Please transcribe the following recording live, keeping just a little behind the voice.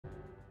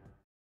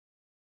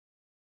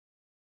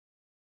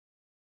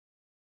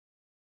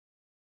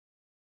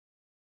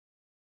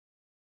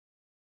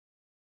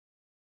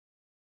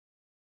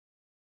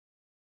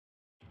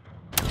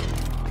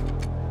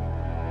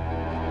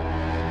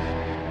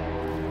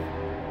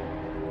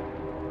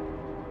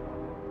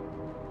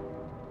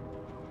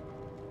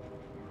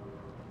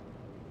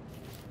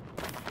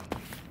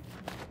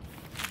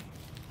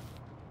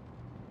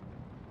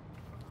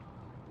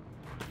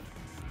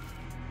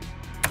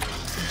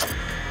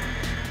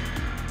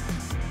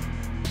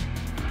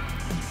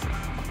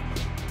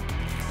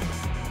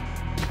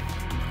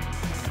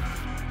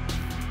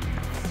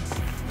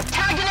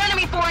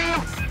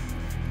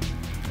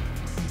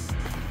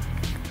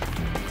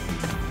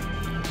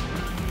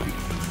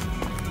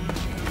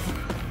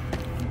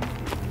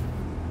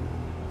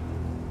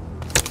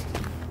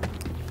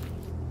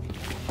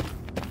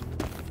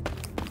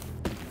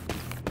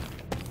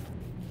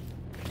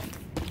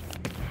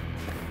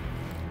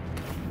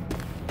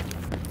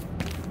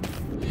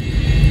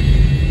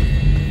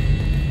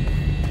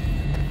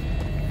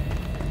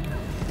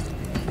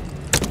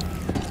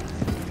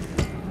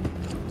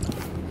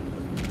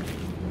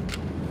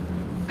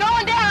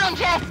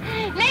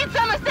need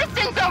some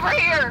assistance over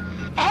here!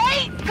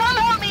 Hey, come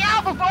help me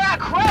out before I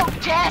croak,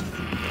 Jess!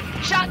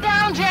 Shot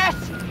down, Jess!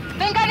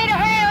 Think I need a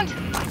hand?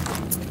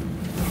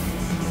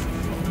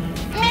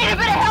 Need a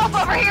bit of help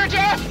over here,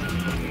 Jess!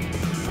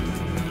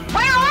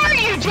 Where are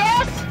you,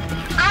 Jess?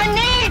 I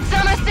need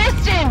some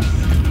assistance!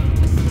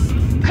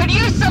 Could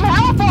use some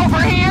help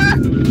over here!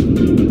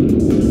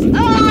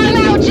 Oh, I'm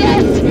out,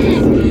 Jess!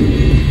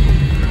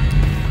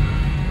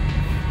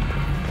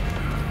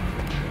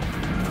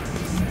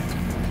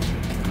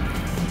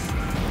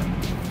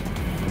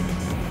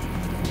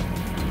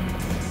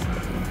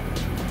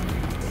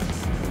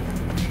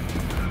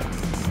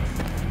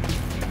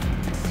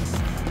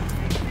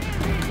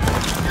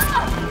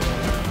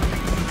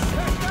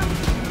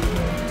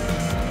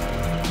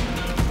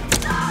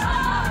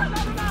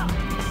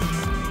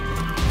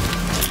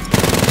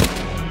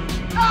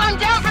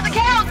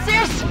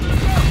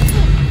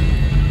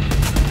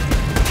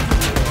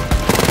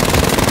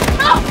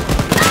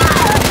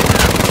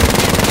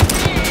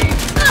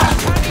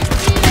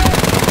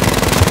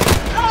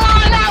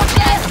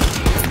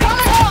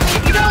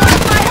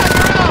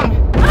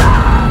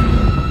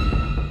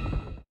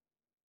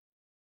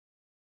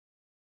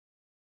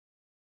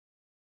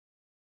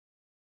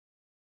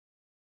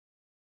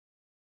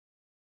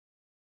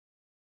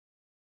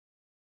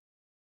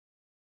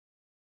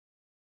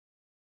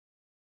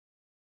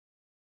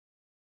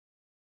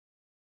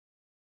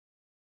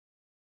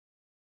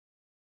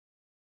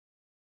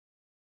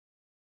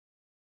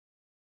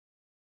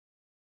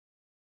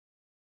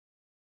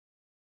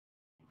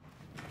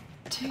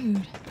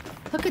 Dude,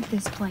 look at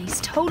this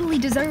place. Totally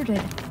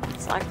deserted.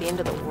 It's like the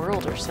end of the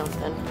world or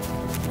something.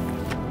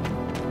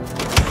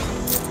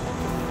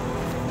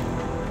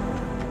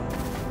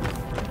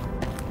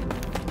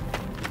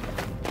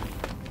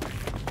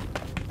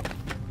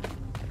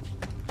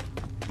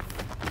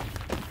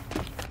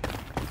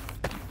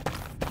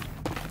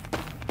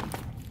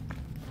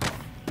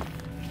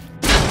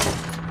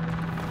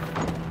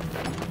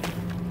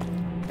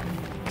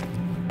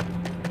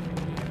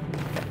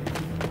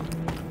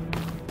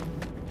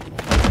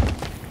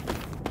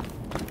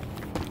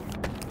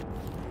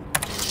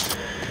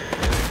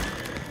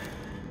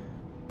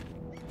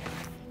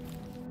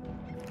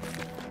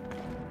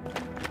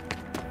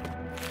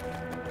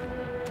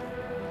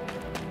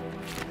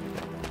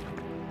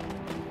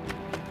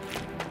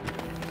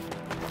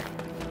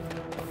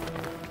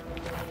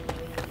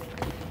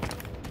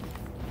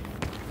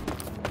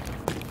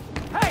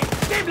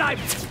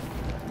 Bleiben!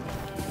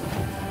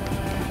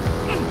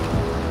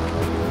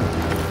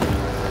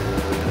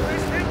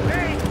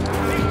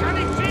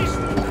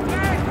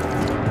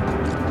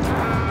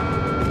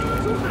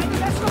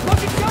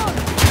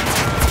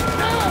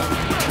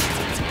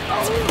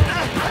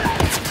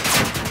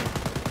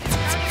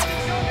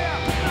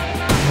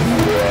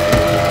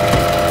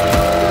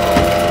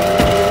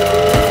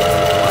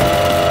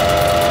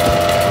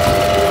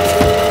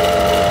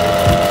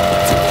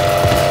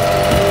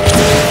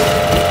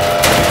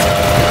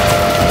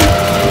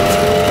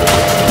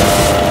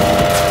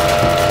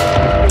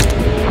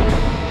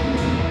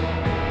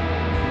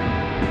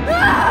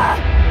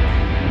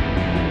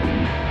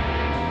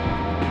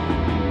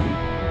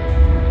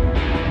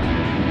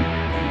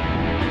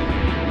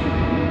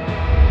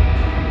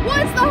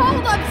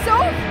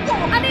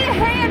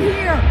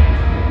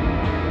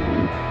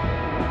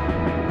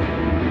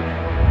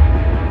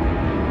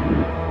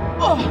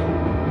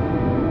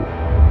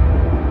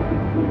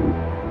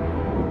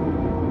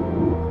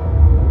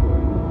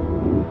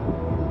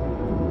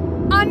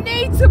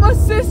 Some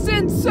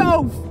assistance,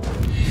 Soph!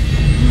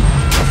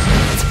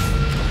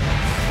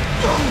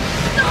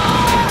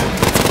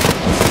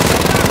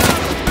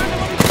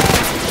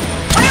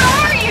 Where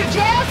are you,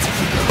 Jess?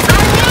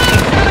 I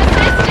need some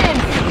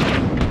assistance!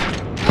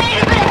 Need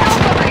a bit of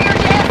help over here,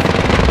 Jess!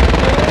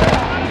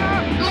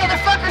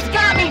 Motherfuckers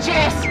got me,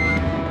 Jess!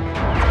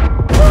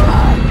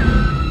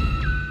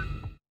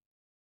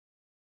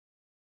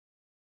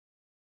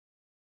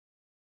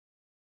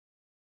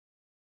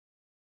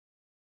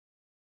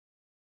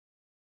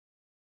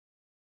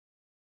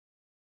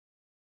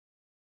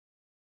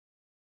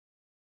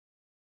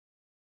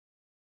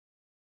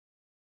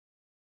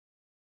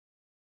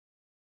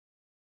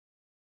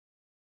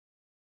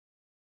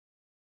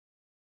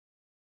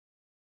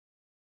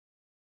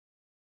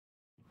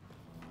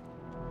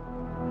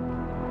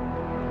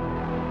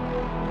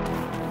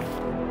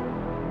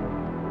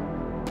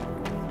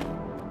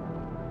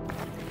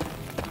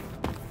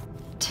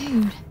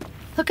 Dude,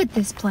 look at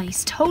this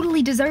place.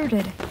 Totally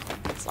deserted.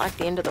 It's like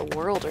the end of the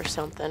world or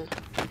something.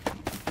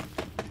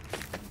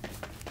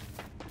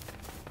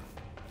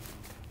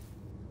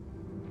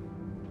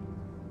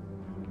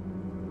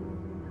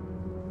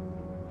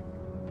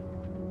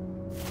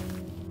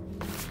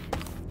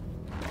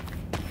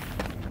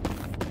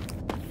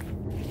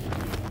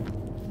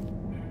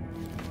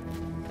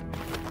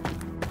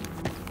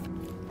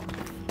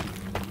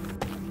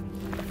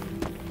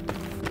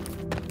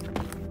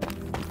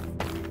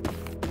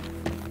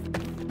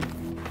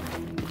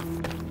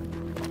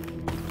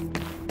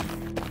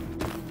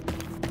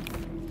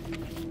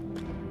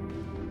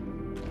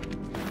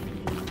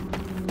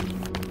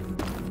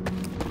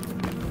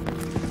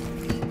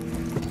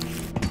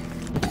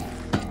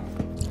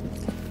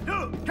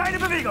 Keine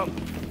Bewegung!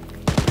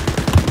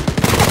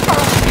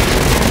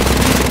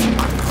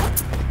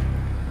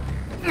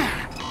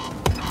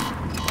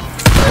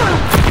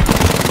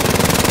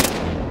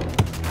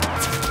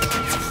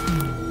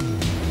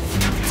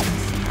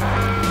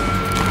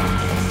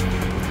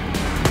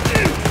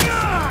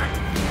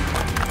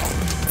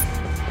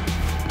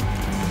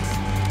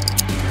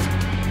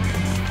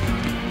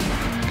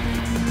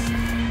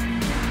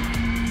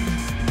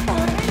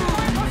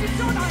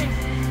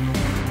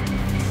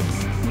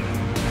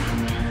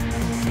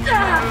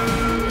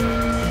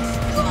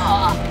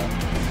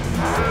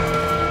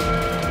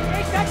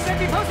 Ich wechsle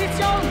die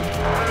Position!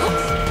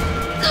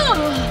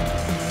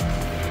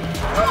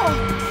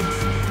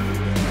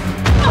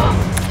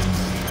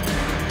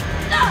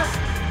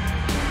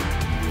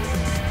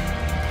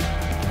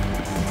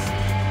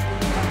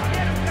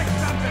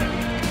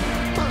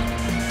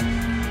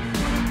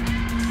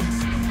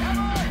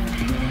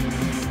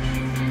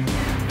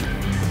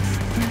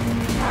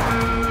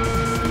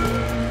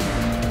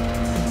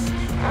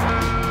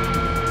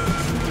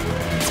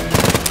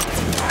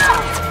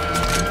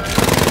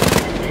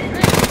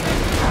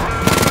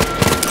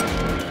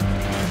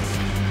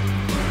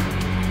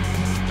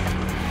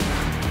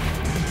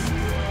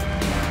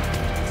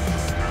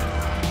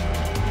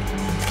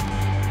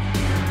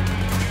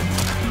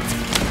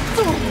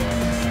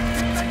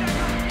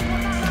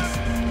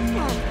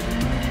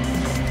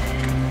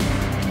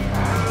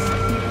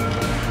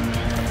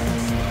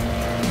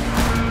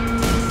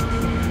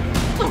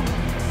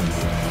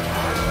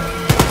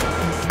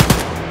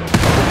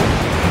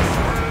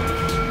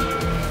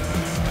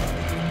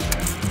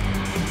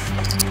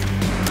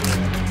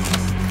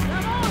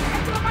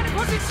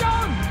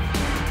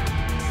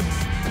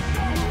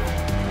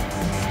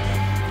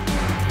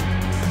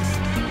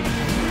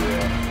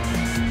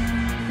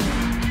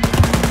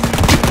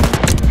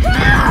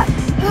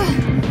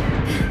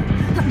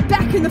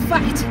 In the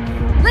fight.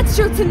 Let's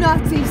shoot some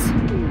Nazis.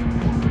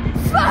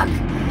 Fuck!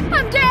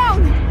 I'm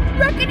down!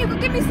 Reckon you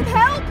could give me some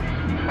help?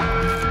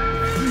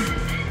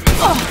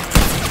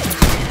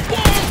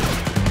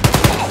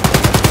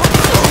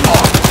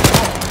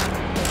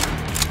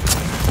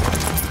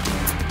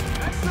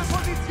 Wechsle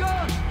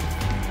Position!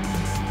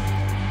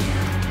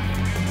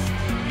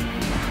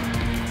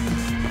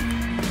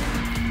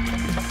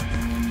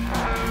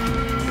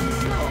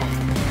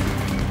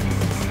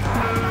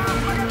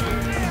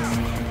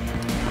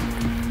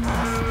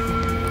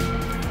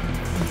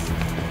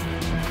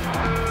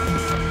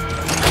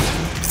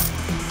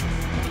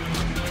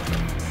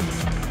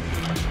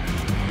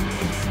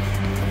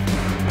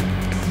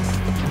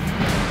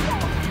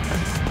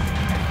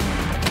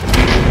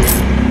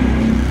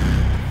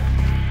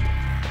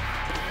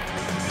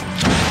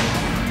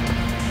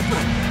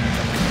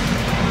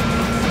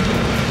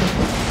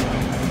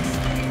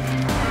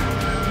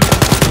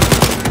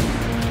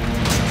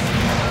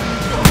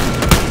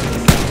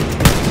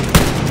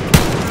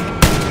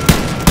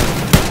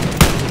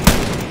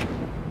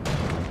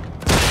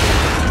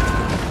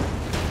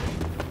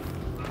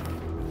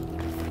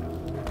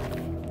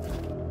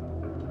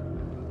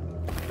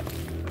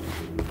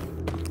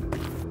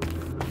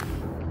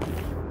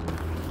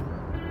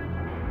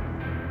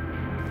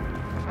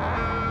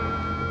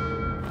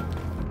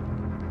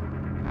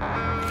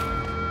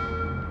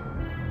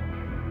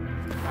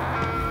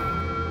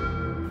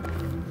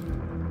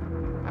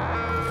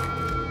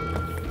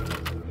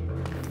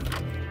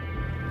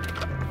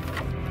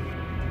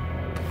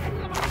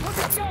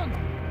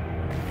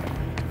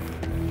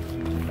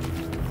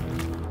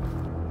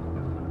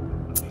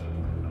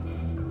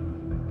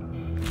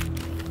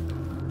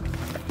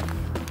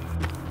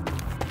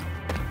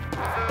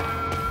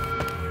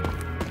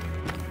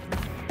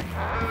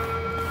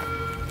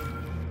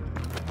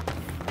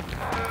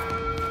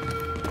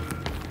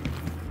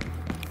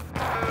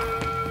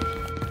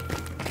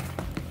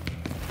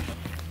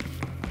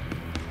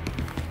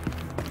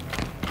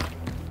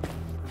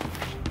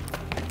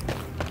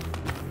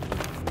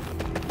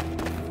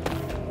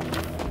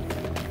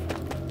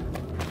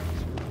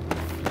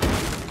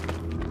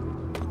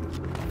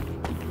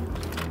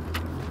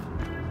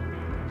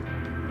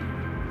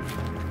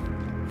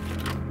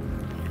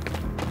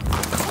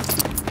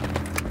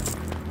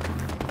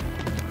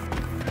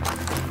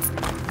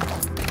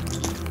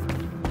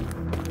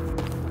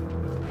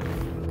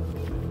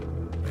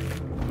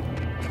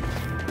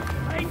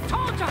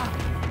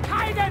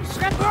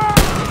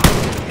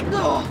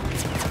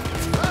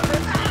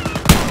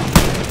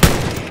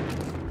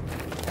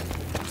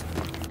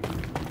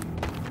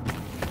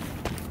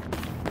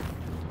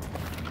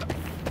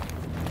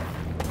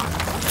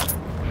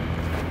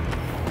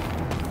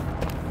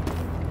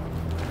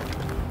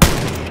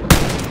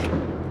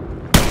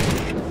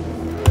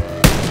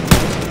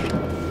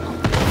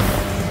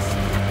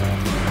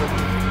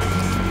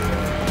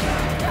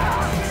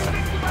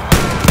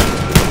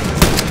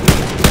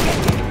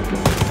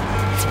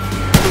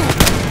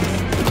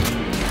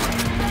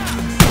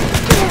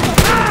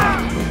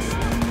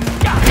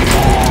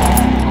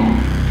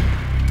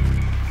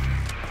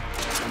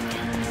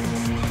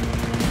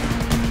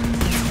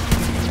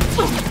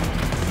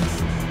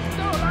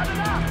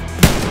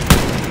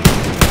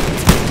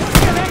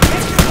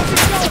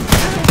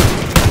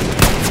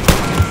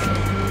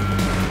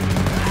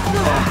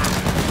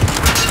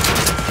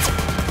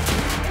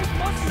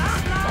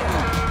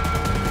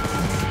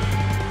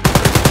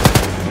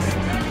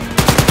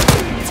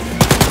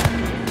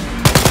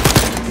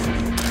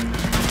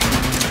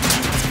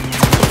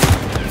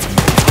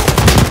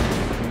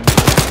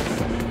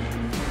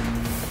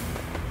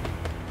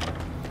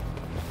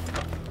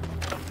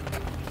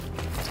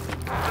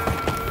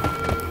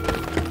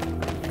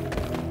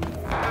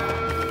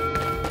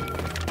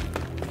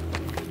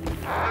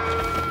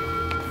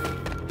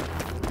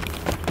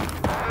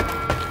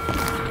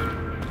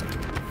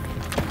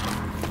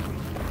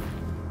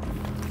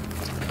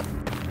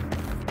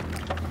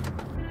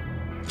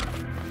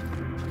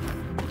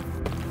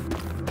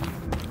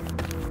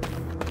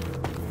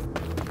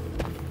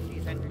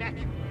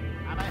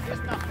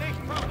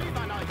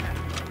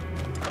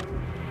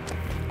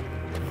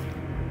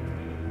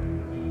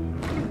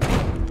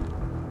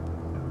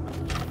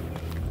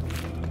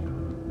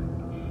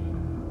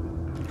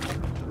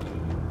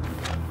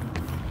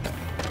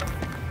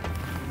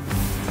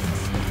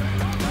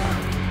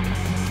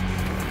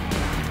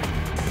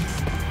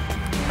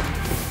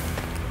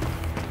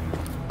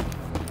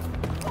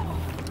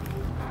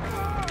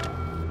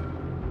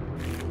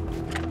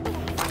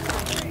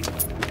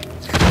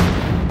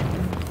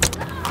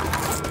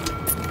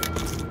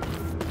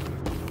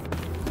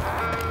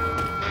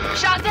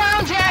 shot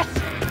down, Jess!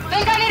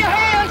 Think I need a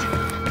hand?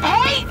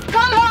 Hey,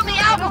 come help me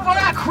out before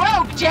I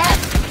croak,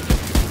 Jess!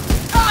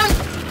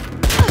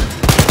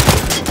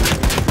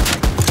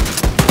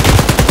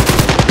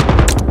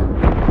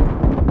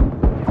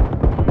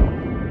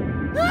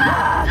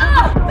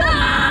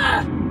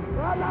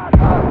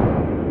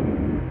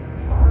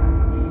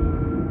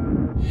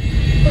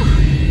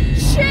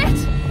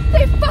 Shit!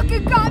 They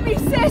fucking got me,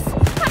 sis!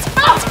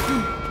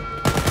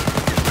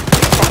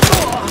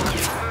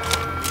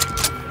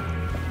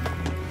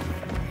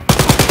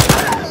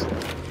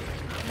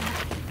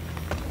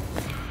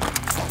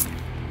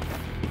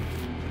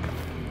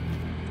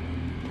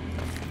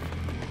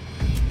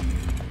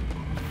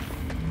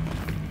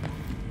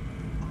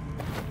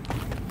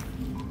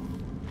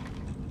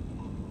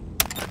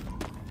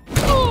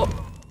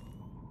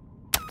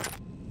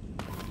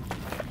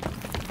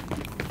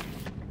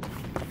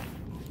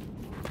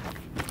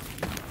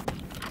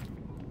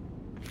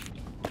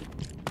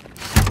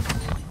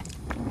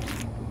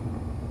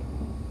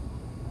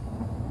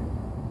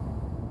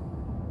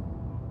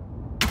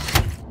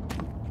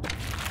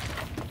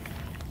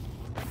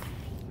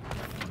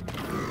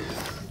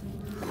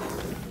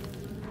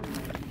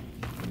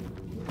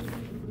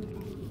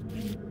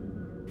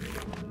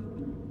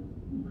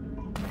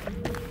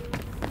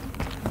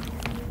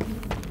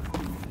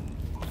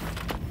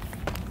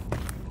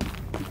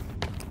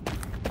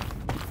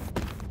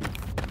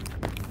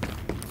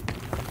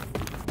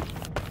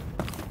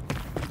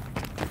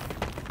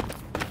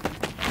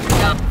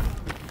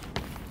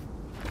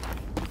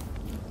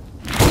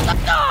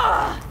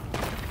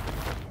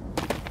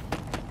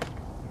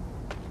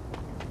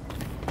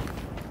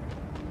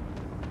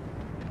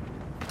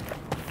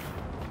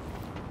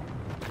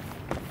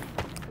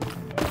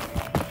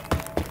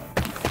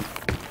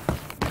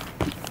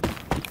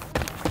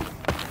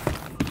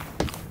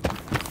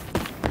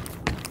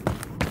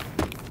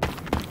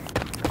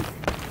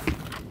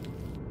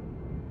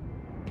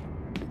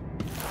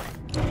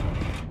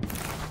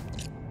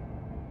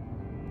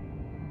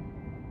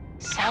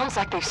 Sounds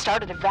like they've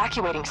started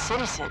evacuating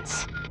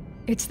citizens.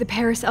 It's the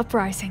Paris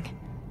uprising.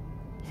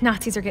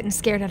 Nazis are getting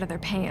scared out of their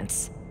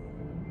pants.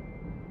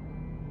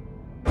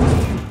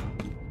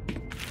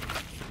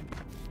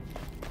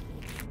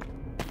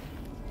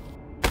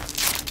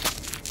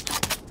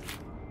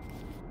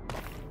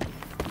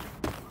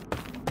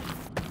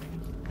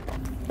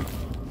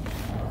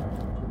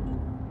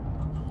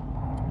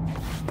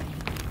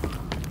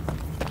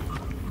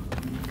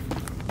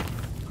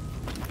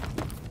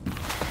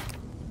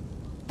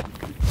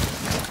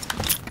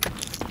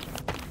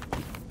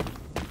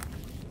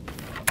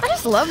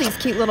 I love these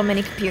cute little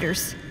mini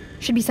computers.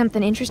 Should be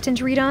something interesting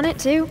to read on it,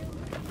 too.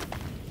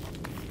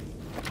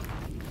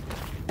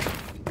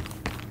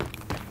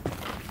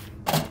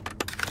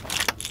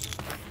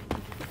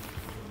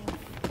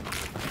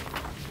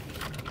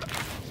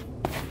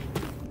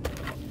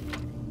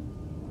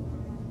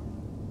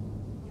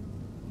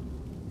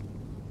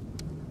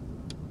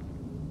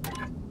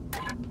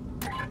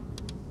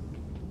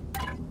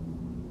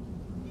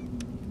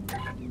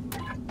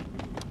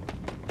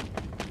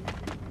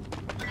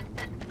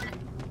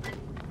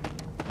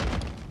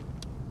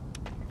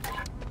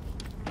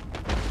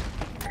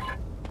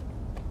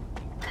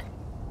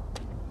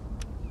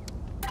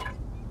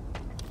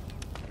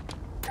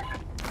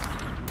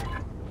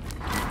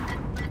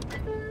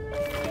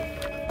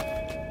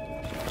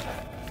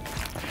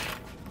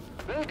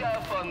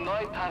 Bürger von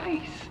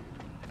Neu-Paris.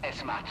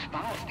 Es macht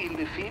Spaß, den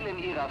Befehlen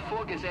Ihrer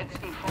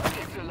Vorgesetzten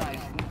Folge zu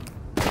leisten.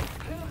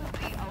 Hören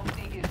Sie auf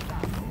die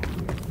Gestapo.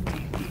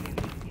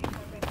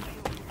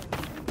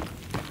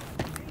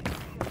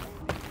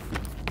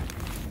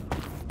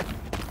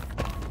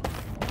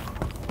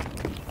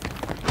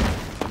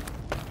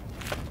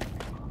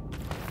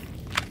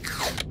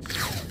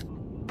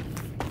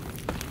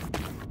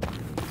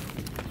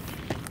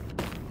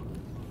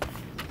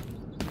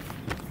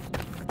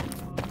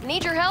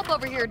 Need your help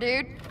over here,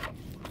 dude.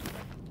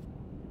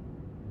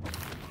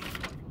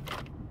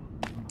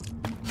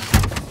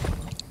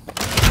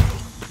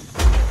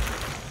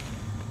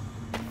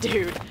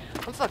 Dude,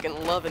 I'm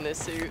fucking loving this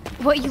suit.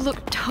 Well, you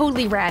look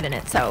totally rad in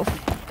it, so...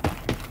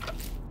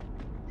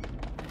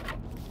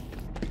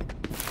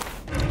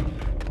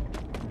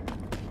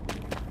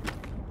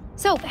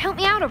 So, help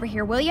me out over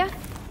here, will ya?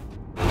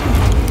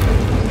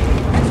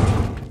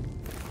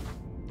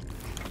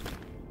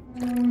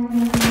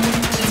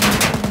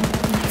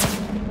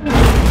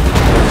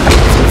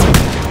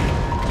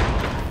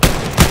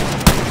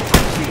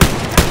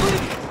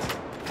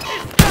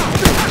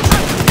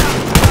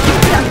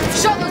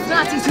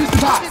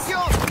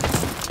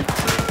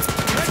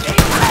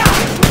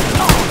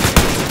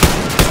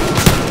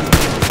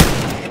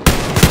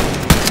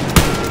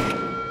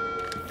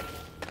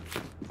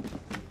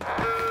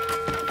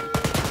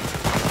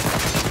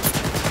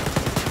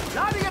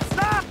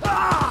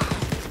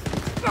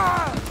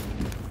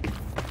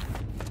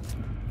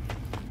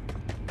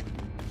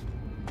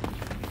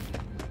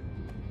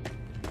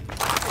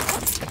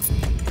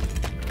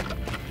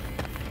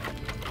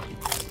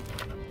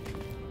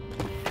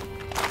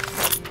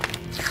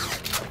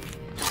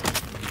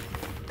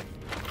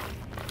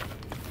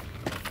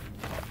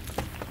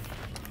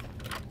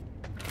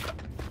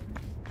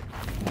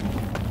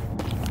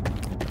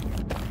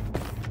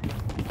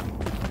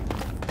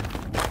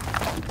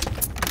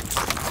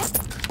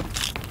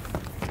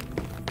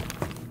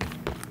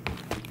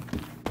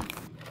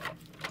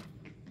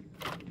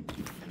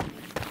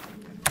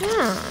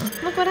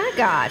 Look what I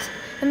got.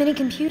 A mini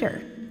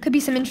computer. Could be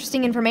some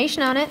interesting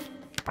information on it.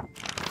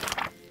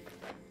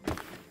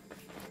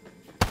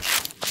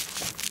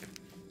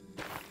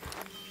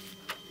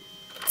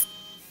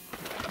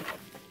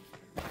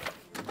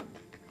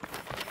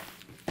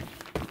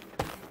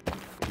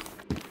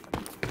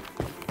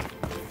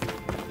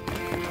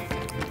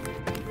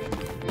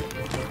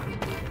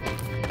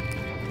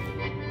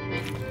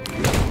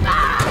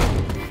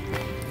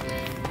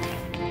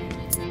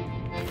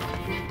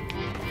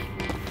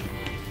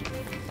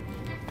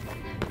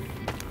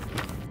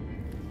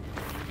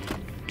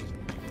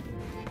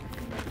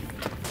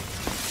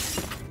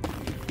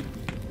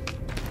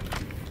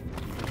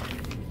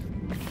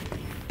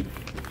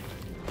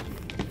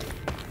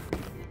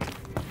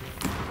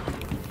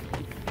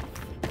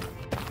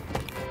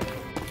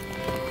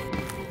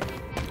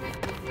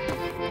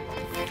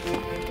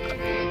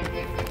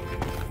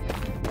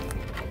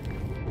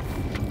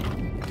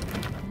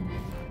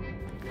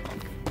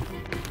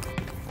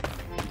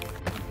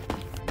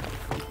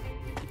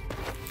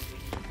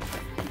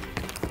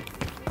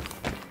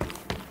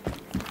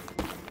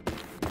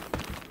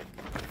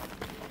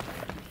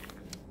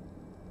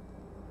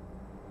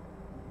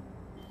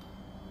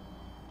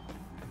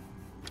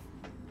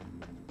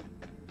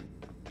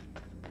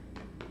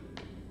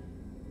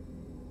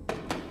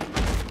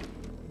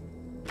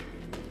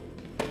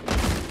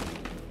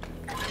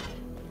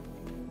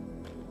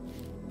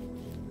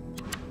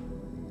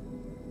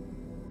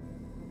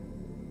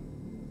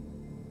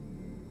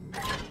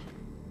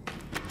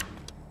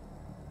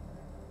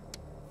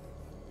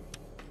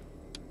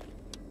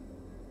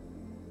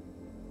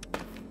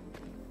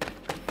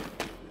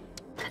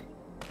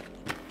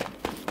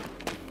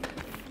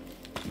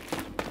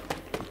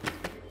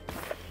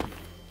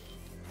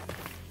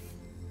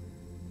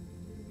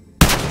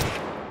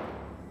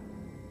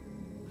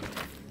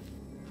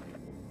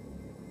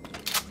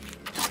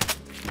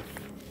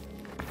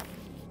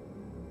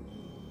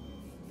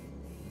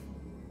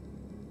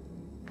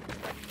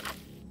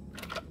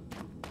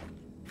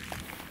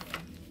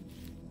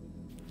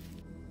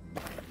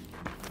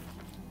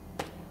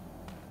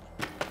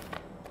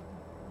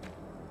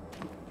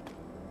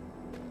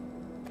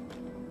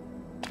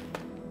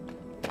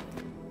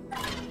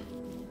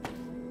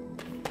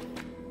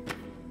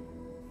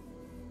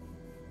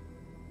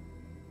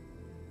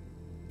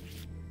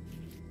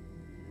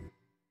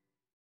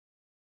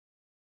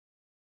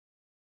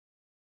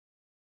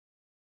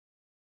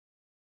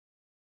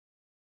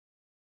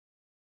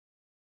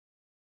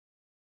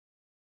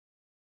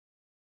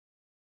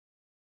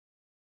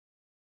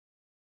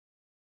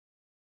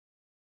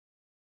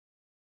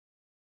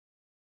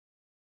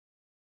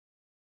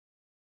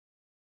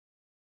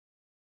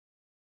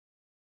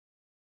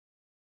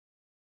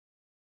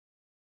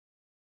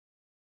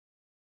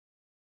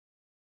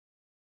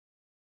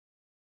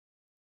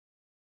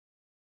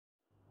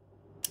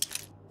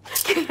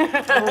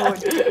 Oh,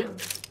 damn.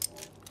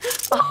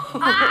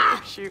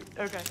 Oh, shoot.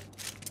 Okay.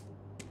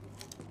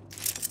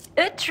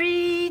 A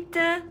treat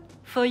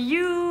for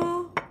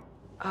you.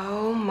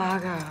 Oh my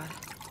god.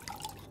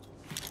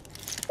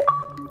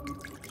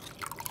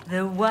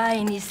 The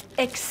wine is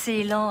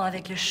excellent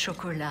avec le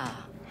chocolat.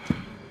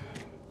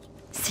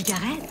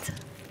 Cigarette?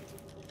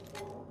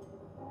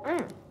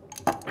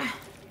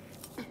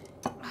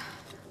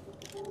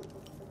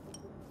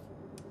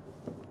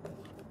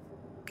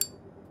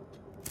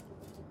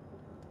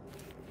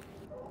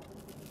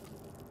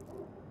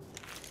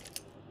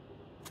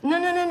 No.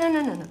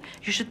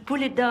 You should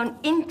pull it down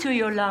into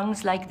your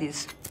lungs like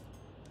this.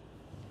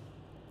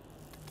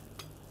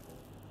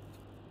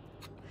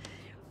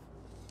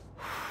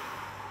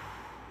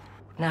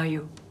 Now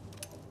you.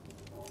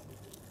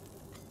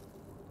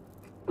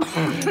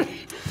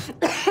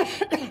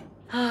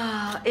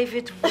 If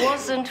it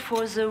wasn't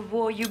for the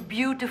war, you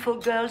beautiful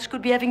girls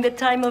could be having the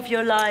time of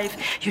your life.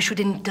 You should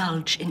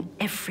indulge in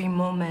every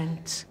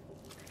moment.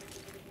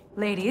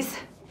 Ladies,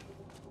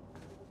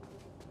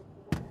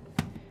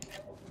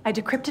 I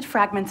decrypted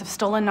fragments of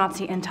stolen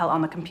Nazi intel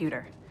on the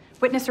computer.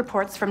 Witness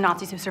reports from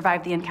Nazis who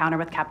survived the encounter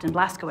with Captain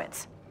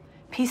Blazkowicz.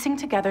 Piecing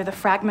together the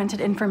fragmented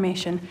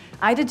information,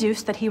 I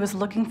deduced that he was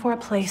looking for a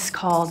place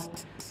called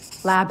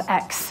Lab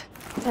X.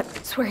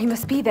 That's where he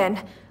must be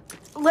then.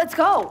 Let's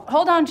go!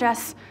 Hold on,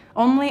 Jess.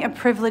 Only a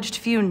privileged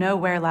few know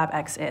where Lab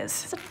X is.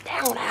 Sit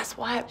down,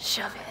 asswipe.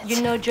 Shove it.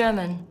 You know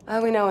German?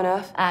 We know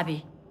enough.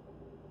 Abby.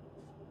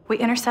 We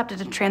intercepted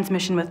a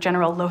transmission with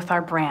General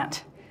Lothar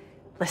Brandt.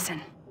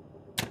 Listen.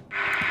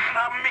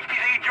 Haben mich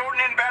diese Idioten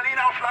in Berlin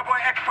auf Labor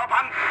X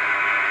verbannt.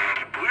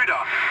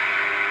 Brüder,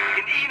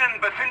 in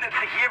ihnen befindet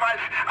sich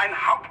jeweils ein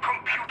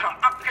Hauptcomputer,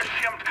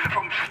 abgeschirmt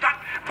vom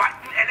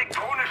stadtweiten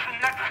elektronischen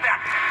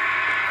Netzwerk.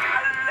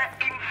 Alle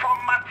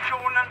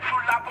Informationen zu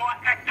Labor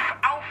X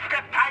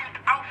aufgeteilt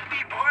auf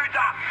die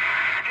Brüder.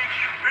 Ich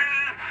will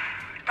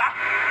das...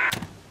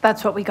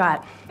 That's what we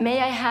got. May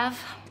I have?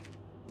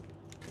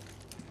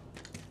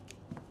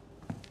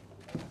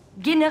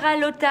 General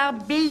Lothar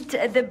built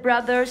the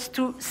brothers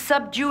to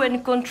subdue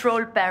and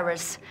control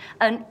Paris.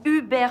 An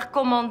Uber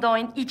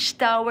commandant in each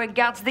tower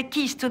guards the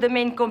keys to the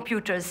main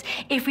computers.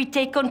 If we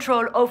take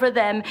control over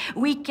them,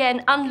 we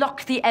can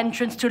unlock the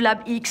entrance to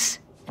Lab X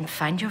and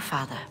find your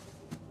father.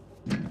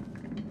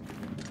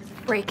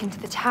 Break into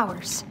the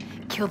towers,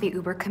 kill the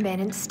Uber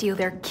commandant, steal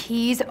their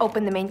keys,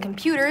 open the main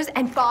computers,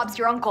 and Bob's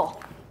your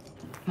uncle.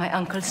 My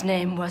uncle's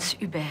name was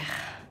Hubert,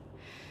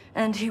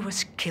 and he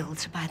was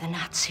killed by the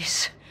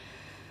Nazis.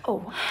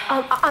 Oh,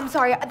 I'm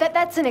sorry.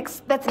 That's an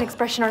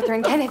expression Arthur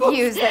and Kenneth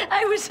use.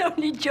 I was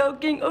only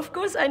joking. Of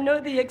course, I know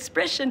the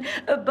expression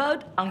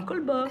about Uncle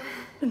Bob.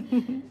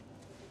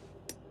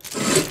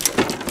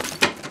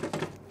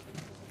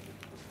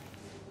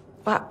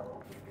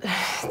 Well,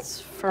 it's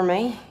for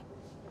me.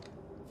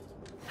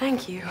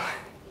 Thank you.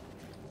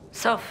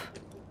 Soph,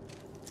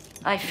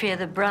 I fear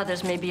the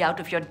brothers may be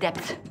out of your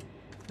depth.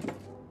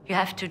 You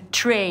have to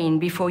train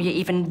before you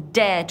even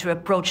dare to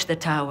approach the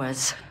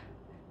towers.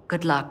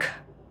 Good luck.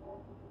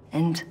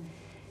 And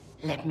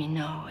let me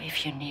know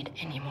if you need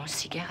any more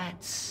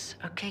cigarettes.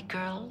 Okay,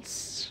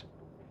 girls?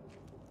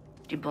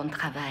 Du bon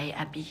travail,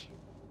 Abby.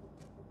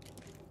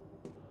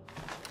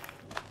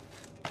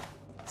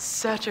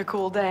 Such a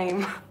cool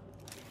dame. Do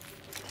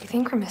you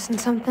think we're missing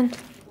something?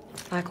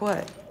 Like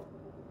what?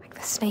 Like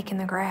the snake in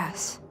the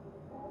grass.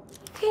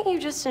 Can't you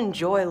just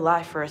enjoy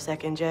life for a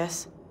second,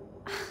 Jess?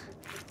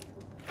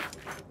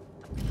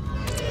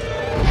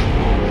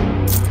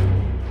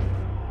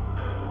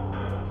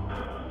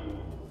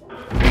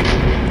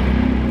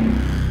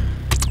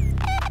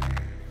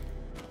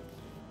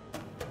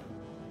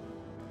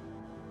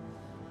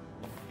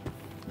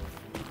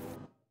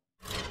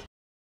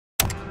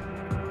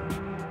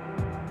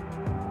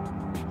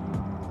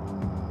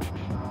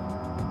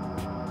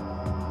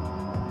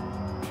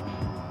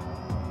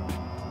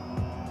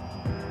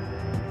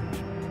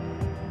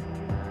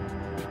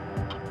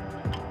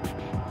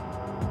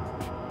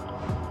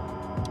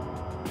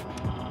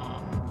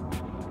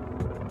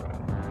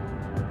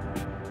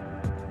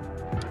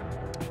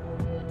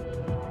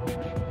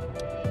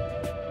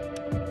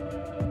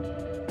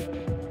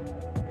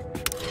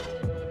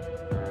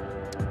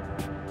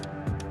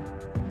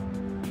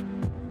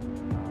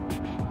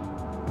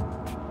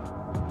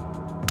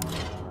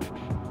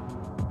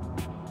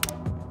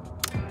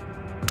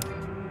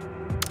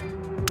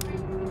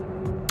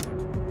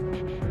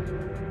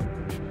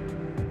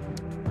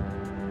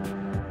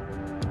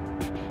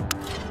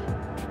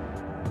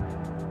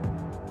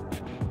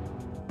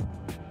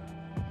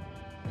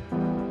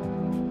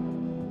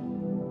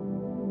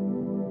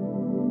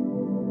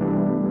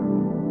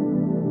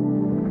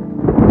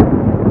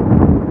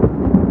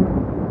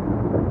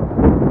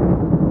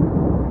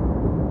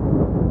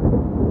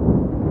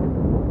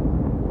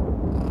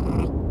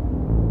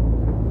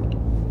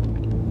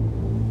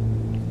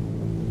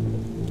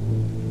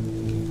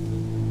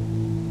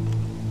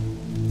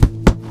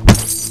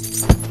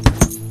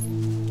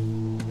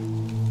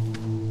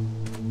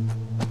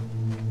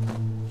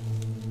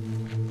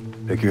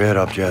 Pick your head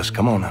up, Jess.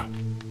 Come on now.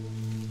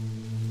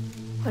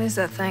 What is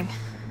that thing?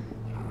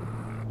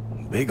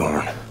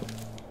 Bighorn.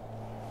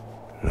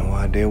 No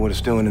idea what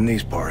it's doing in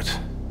these parts.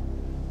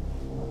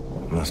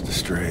 Must have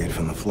strayed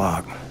from the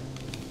flock.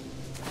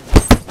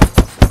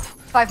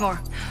 5 more.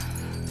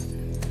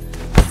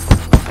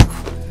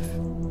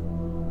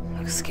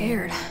 Looks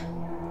scared.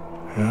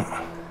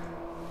 Yeah.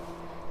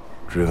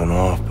 Driven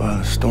off by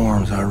the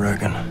storms, I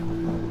reckon.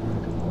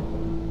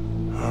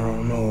 I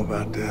don't know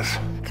about this.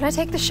 Can I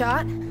take the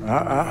shot?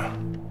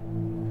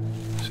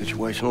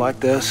 Situation like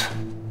this,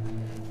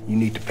 you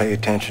need to pay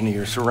attention to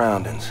your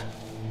surroundings.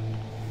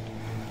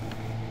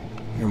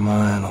 Your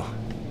mind will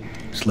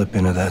slip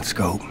into that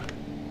scope.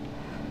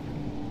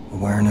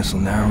 Awareness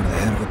will narrow to the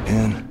head of a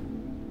pin.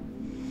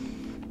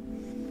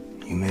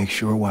 You make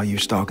sure while you're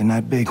stalking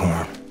that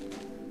bighorn,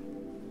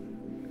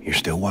 you're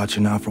still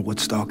watching out for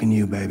what's stalking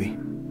you, baby.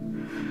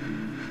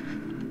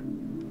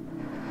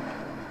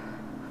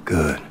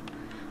 Good.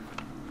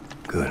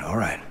 Good, all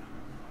right.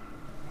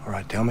 All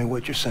right, tell me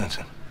what you're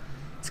sensing.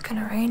 It's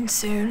gonna rain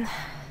soon.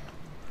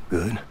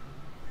 Good.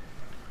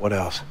 What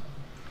else?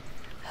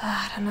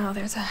 I don't know,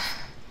 there's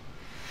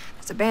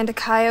a band of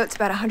coyotes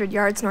about 100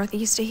 yards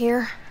northeast of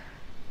here.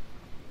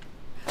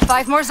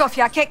 5 more,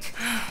 Zofia, kick!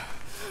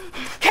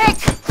 Kick!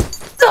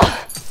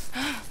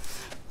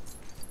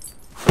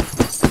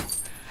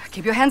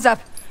 Keep your hands up.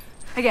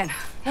 Again.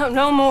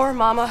 No more,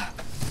 Mama.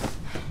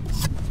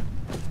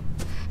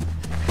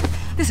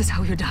 This is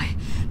how you die.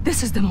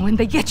 This is the moment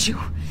they get you.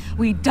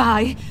 We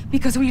die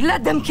because we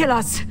let them kill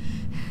us.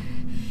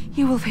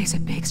 You will face a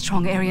big,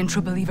 strong Aryan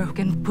true believer who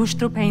can push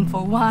through pain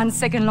for 1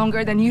 second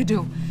longer than you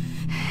do.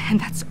 And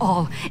that's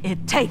all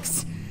it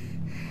takes.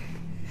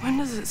 When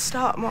does it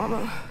stop,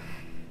 Mama?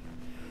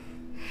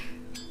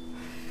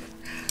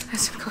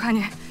 Listen,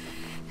 kochanie,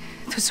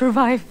 to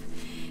survive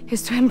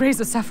is to embrace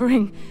the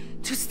suffering,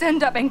 to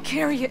stand up and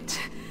carry it.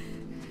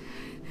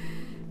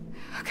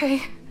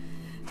 Okay?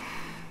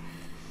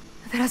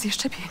 Teraz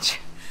jeszcze 5.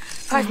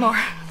 5 more.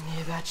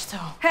 Nie bać to.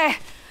 Hey,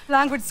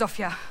 language,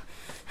 Zofia.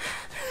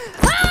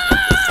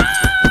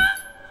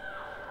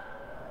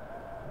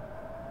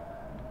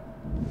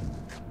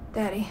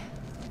 Daddy.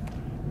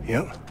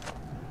 Yep.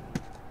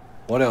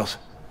 What else?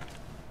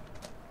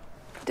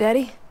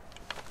 Daddy?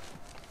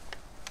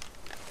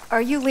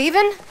 Are you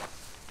leaving?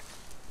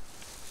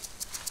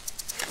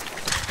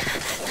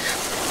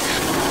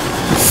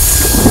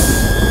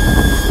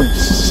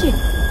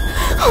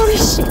 Holy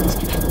shit!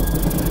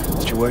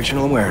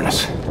 Situational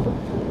awareness.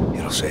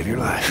 It'll save your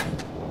life.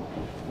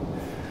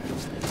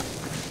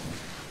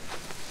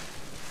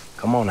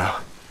 Come on now.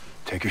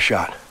 Take your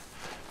shot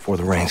before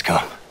the rains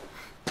come.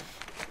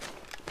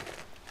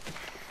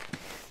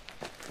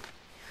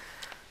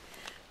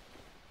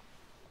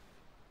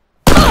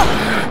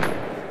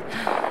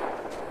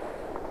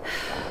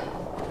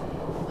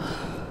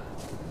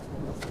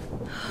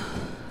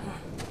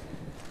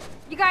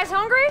 You guys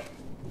hungry?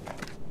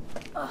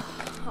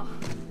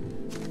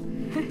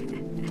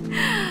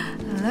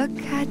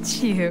 Look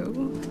at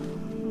you.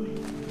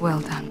 Well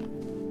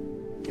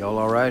done. Y'all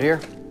all right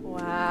here?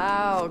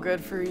 Wow,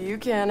 good for you,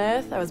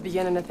 Kenneth. I was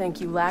beginning to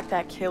think you lacked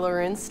that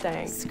killer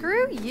instinct.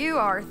 Screw you,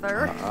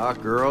 Arthur.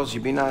 Girls,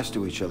 you be nice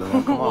to each other.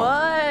 Now, come on.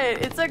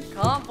 What? It's a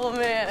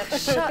compliment.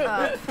 Shut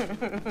up.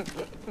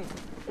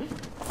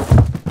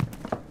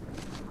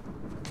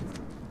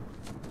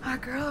 Our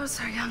girls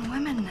are young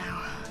women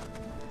now.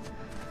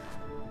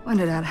 When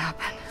did that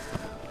happen?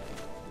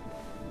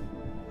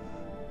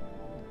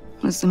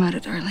 What's the matter,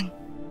 darling?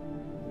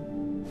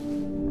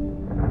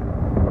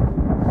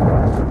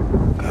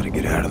 Gotta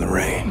get out of the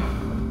rain.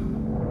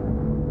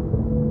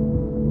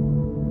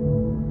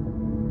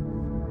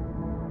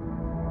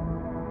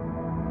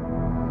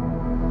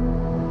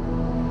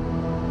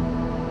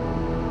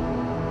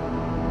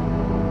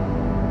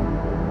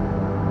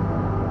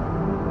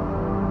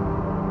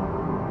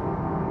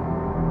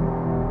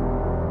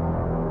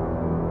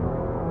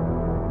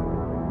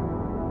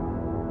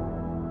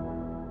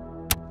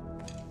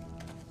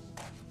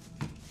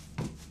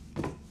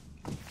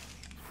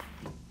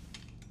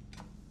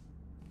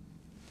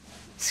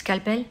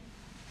 Scalpel?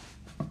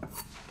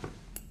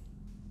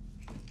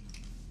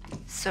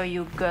 So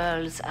you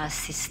girls are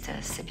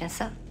sisters, c'est bien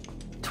ça?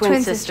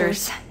 Twin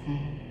sisters.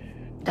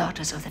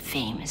 Daughters of the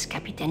famous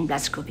Captain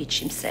Blazkowicz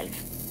himself.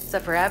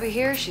 Except for Abby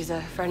here, she's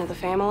a friend of the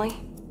family.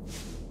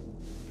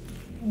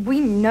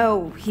 We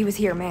know he was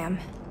here, ma'am.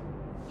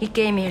 He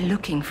came here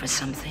looking for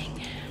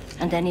something,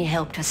 and then he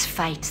helped us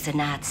fight the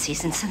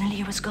Nazis, and suddenly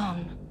he was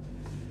gone.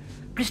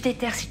 Plus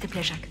d'éther, s'il te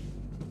plaît, Jacques.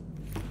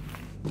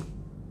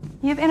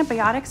 You have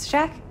antibiotics,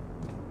 Jack?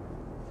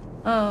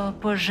 Oh,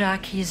 poor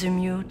Jacques, he's a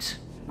mute.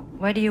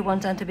 Why do you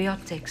want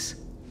antibiotics?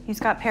 He's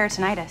got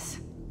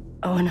peritonitis.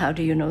 Oh, and how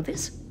do you know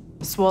this?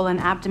 Swollen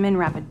abdomen,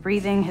 rapid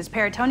breathing. His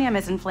peritoneum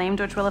is inflamed,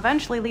 which will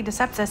eventually lead to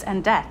sepsis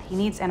and death. He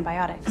needs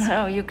antibiotics.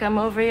 Oh, you come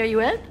over here, you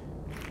help?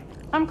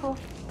 I'm cool.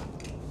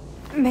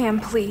 Ma'am,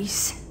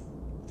 please.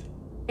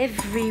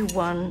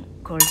 Everyone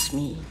calls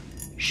me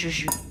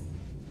Juju.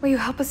 Will you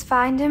help us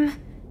find him,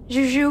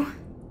 Juju?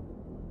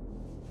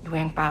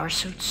 Wearing power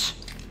suits?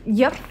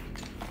 Yep.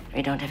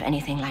 We don't have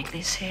anything like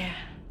this here.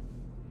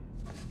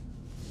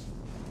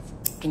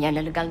 Can you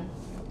legal?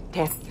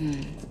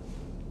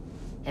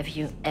 Have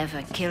you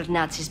ever killed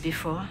Nazis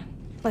before?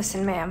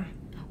 Listen, ma'am.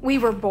 We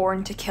were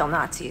born to kill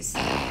Nazis.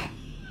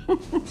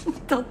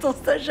 T'entends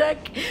ça,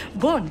 Jacques?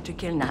 Born to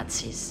kill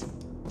Nazis.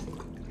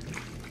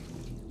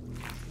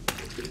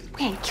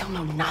 We ain't kill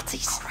no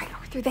Nazis. All right,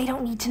 Arthur, they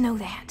don't need to know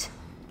that.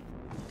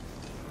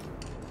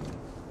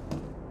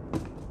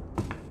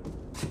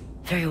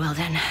 Very well,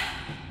 then.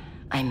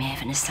 I may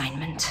have an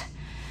assignment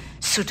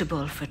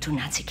suitable for two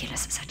Nazi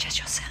killers such as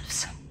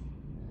yourselves.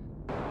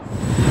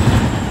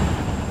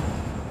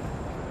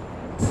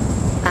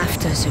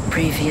 After the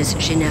previous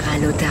General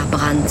Lothar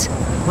Brandt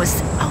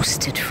was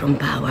ousted from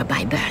power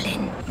by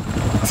Berlin,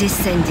 they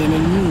sent in a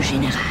new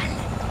general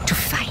to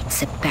fight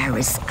the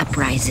Paris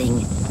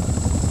uprising.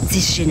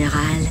 This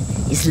general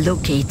is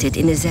located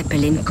in a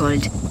zeppelin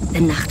called the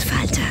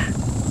Nachtfalter.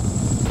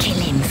 Kill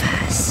him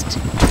first.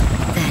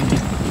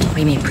 Then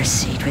we may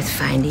proceed with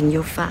finding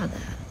your father.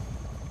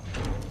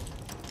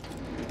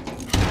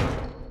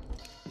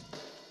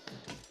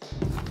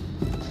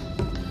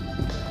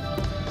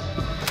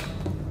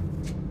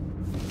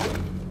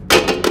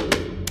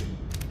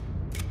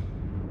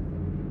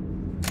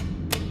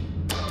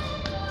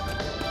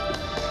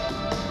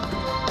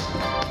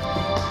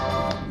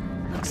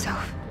 Look,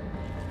 Soph.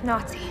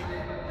 Nazi.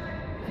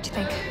 What'd you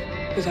think?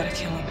 We gotta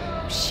kill him.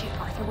 Oh, shit,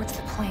 Arthur, what's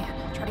the plan?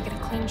 Try to get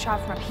a clean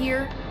shot from up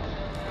here?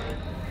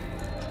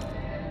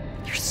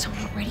 You're so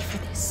not ready for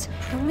this.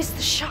 Don't miss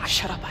the shot.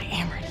 Shut up, I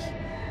am ready.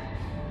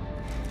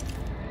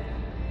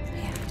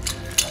 Yeah,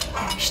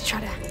 we should try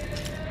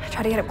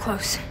to get up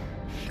close.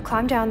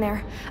 Climb down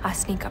there. I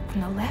sneak up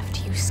from the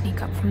left, you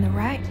sneak up from the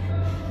right.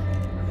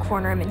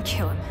 Corner him and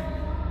kill him.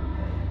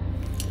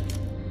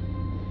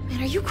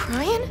 Man, are you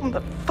crying? I'm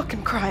not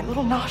fucking crying. A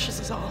little nauseous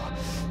is all.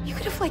 You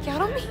gonna flake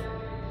out on me?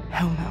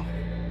 Hell no.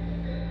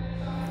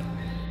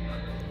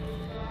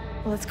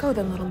 Well, let's go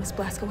then, little Miss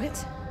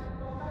Blazkowicz.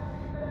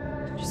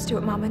 Just do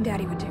what Mom and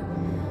Daddy would do.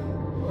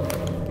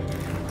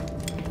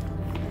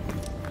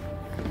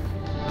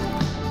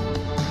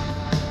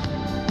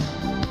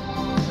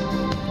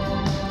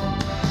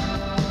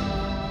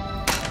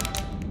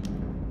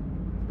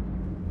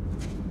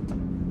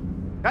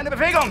 Keine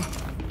Bewegung!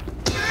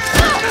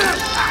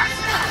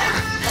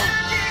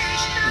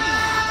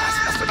 Was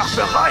hast du noch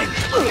bereuen?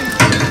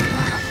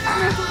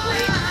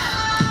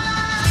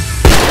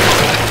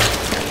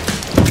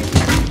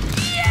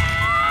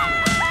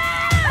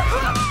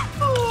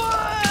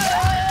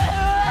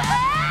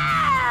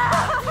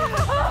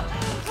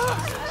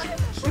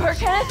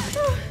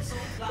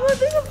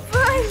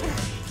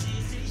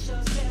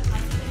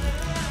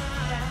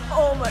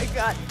 Oh my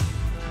god.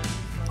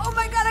 Oh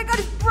my god, I got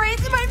his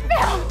brains in my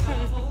mouth!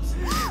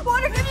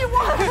 Water, give me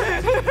water!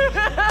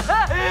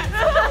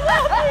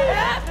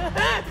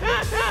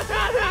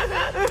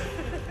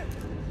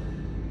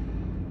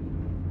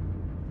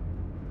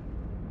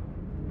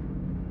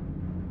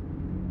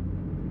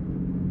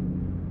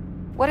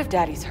 What if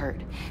Daddy's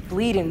hurt?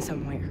 Bleeding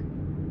somewhere?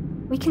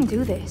 We can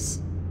do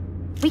this.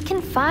 We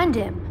can find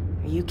him.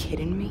 Are you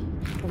kidding me?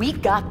 We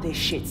got this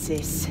shit,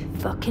 sis.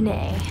 Fucking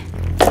A.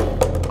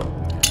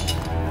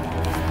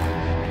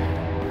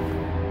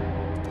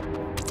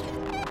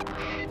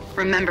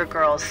 Remember,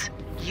 girls,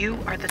 you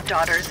are the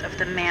daughters of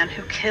the man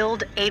who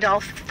killed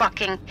Adolf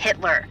fucking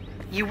Hitler.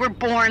 You were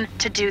born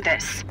to do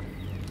this.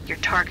 Your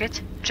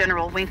target,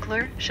 General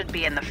Winkler, should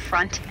be in the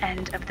front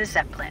end of the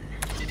Zeppelin.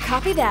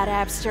 Copy that,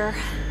 Abster.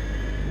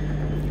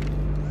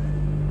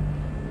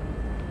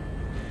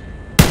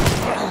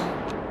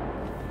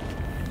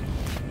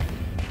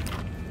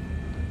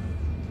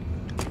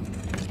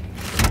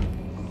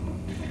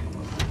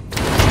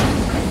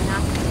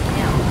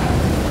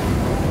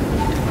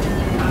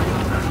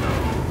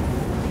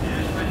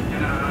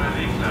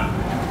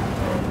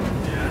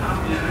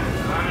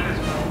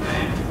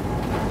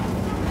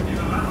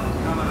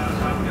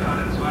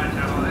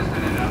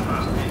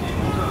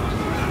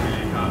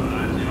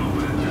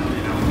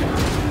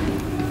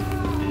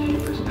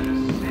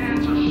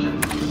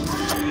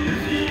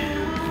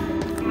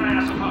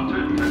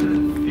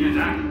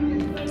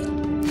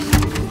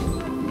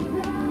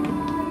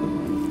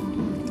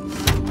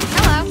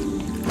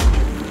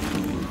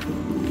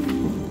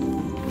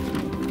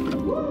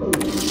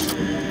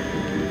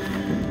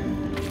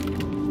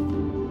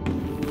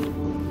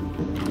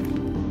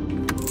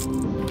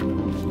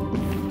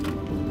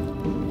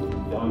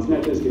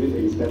 nettes,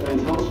 gewittriges Wetter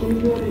ins Haus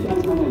steht, würde ich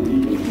eins meiner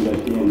Lieblingslieder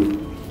spielen.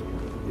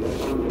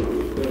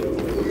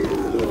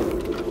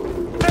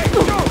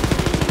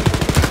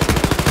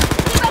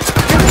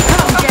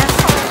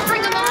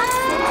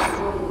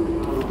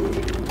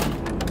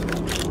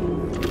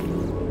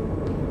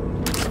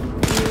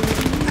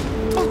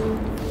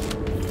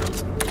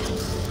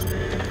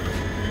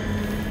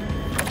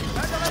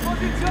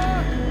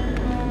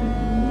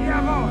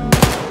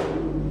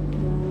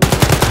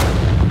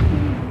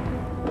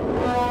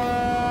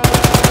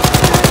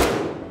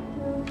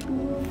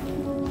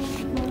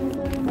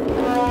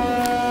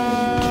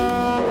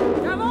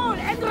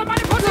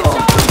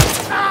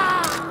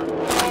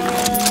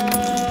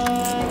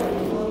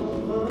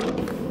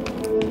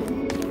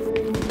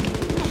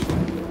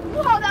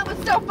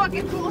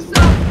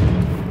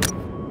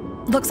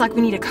 Looks like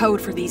we need a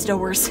code for these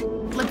doors.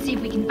 Let's see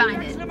if we can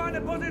find it.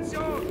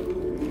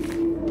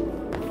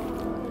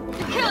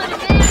 Killing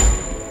it,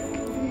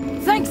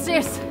 man! Thanks,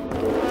 sis!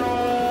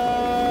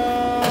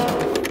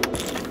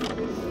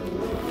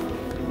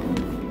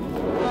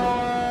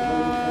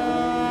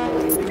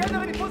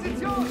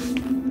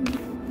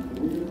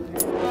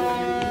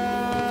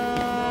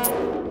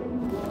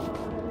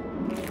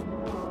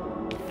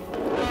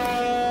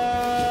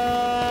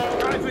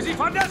 Für Sie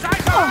von der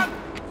Seite an!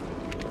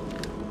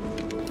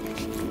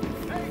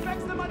 Ich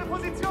wechsle meine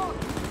Position!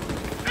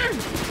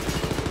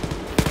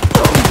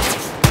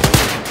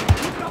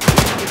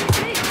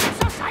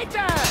 Zur Seite!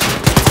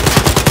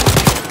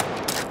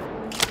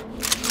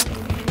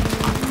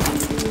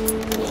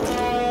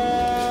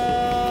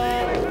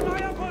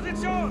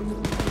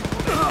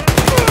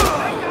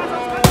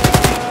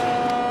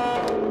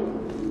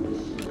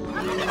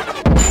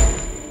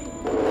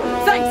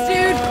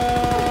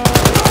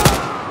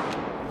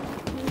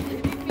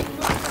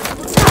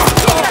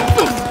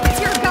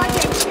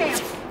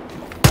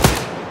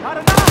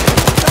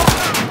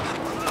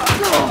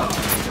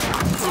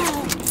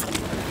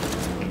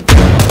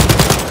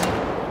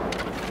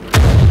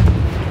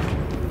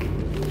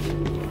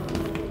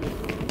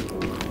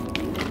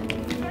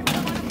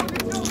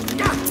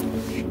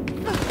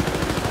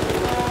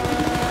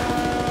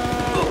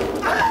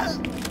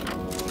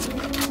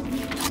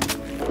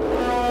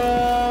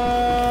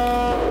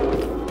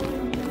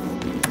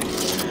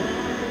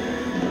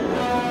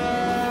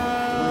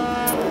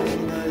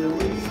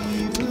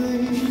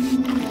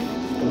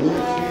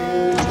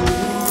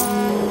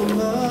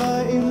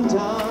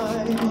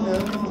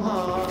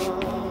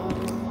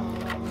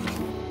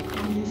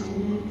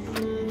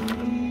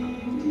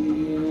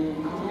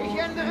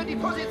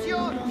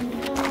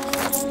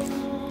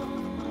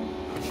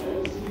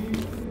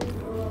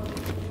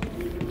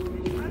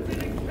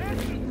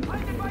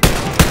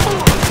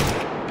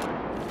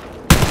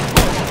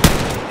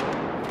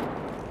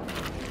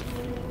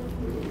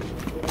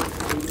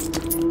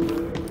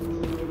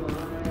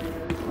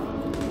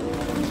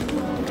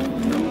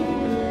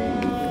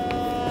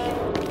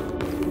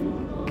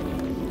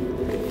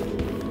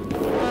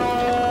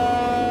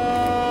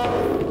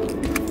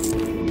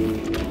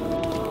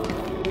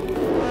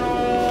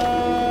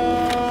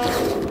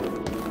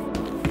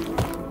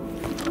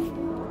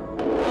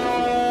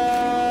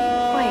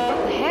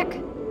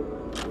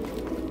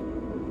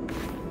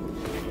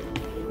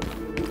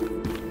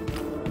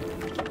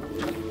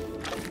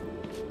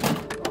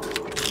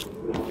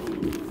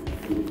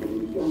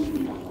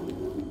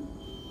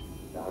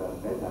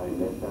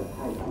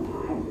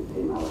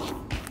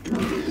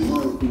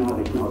 neuesten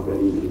Nachrichten aus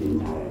Berlin mit Ihnen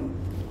teilen.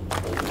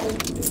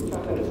 Die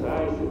Wissenschaftler des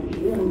Reichs und die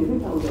schweren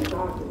Gewitter und der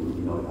Starke,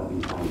 die die neue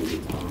Paris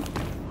eingelegt haben.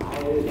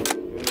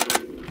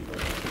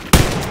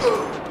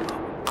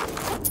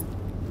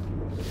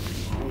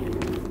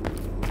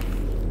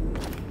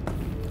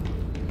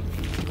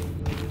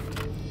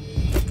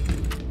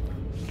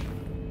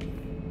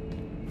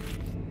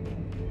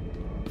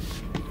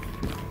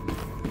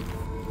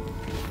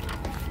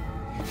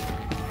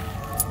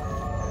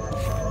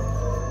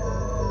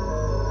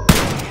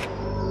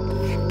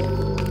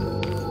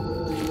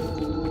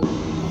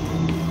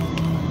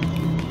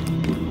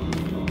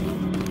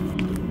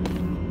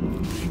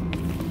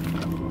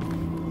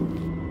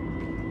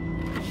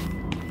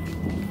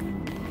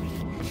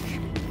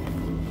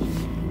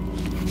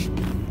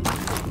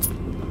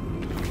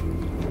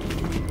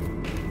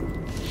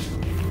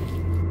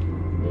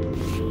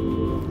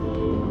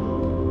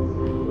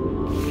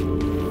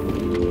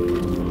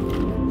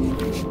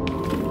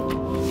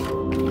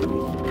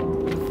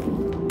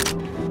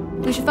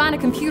 We should find a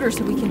computer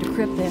so we can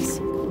decrypt this.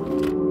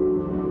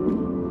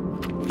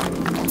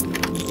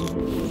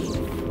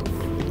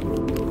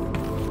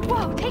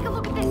 Whoa, take a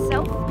look at this,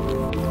 Soph.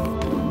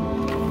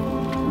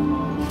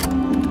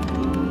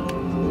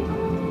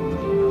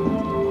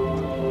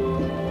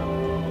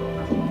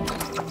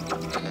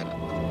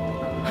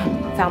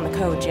 Found the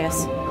code,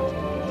 Jess.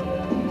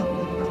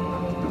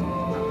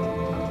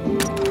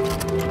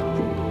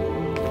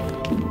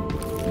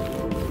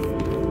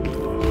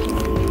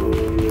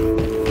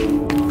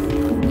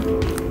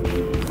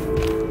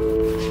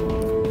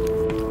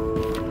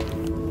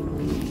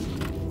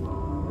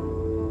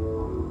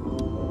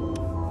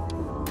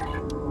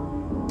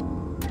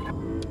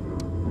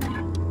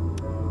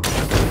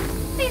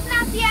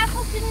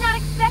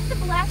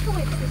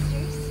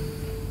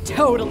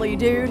 Totally,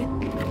 dude.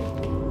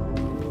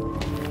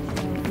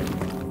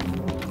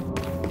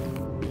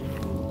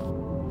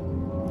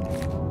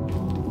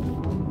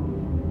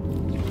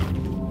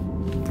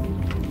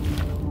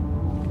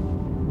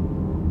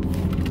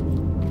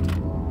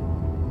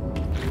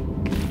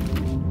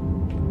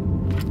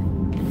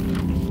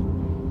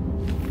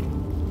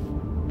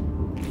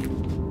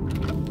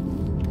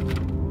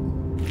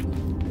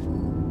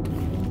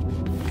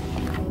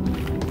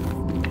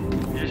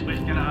 Hier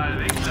spricht General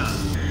Winkler.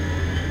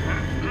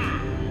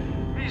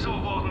 Wieso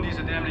wurden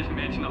diese dämlichen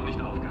Mädchen noch nicht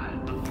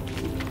aufgehalten?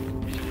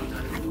 Die sind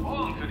unter dem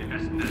Thron für die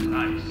Besten des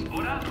Reichs,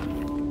 oder?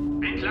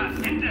 Winkler,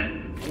 Ende!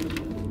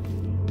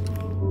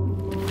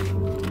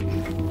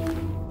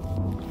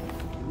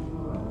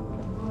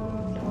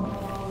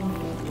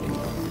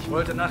 Ich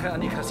wollte nachher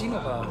an die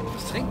Casino-Bar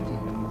was trinken.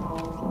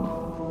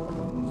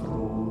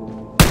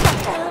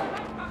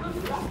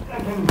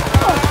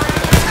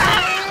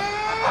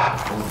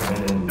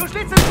 Du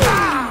Schlitze!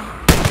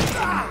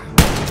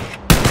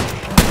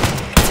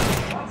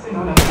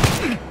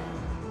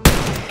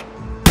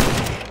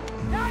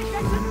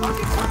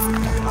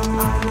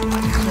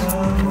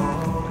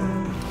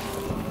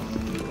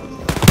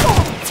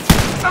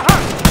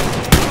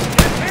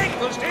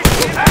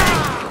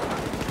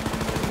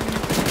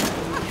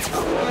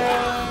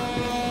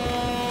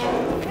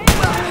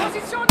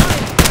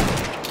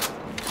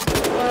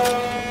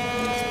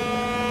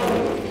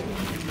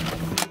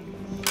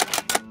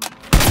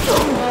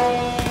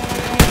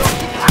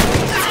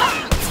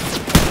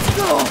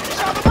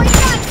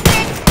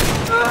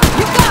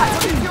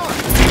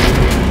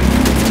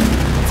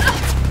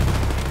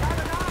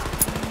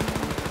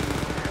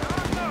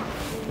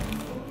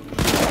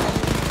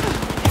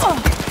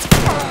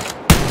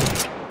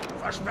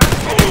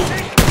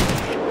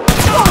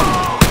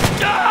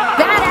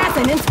 Badass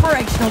and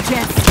inspirational,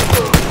 Jess.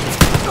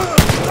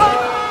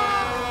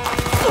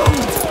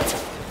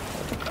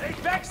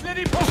 Ich wechsle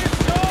die Position!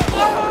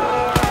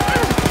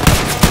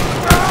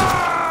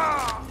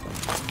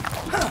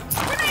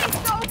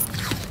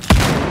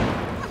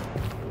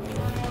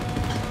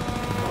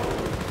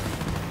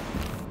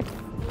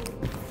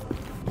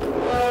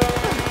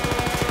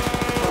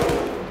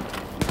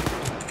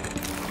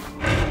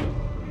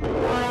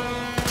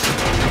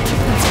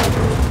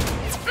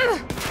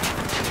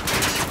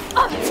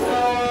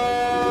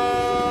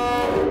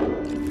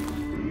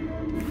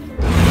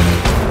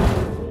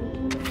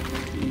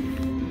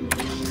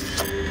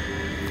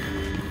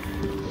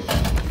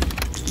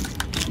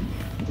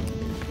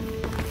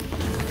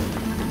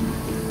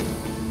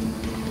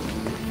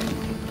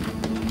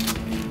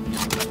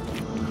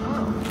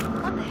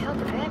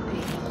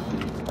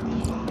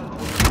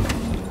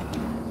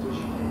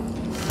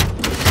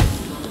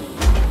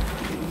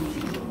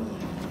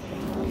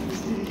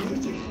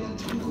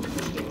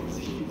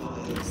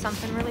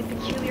 Something really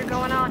peculiar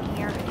going on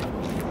here.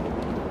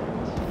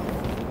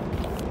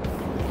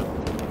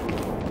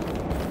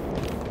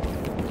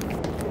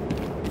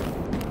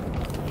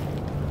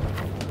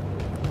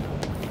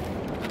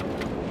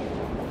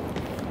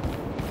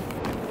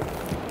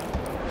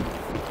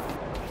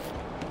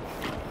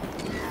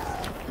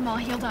 I'm all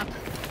healed up.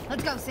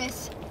 Let's go,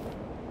 sis.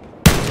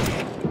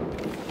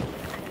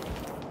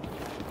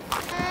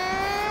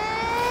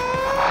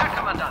 Herr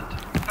Kommandant,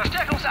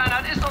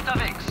 Verstärkungseinheit ist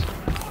unterwegs.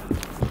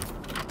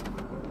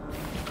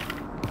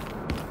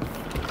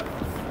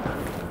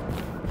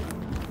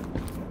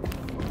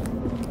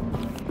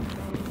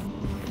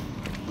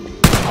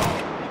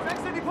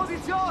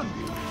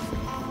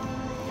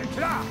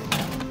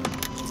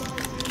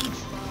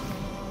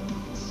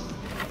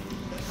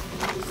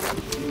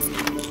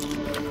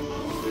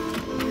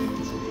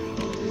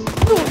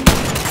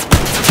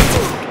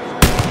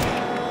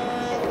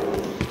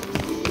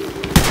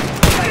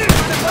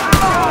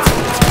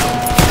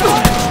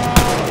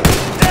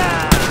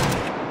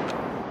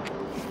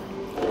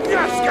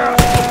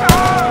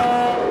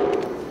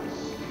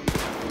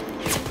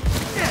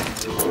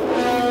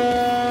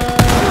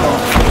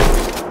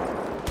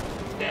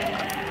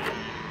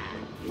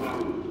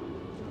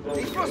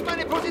 Ich muss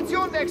meine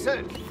Position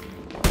wechseln!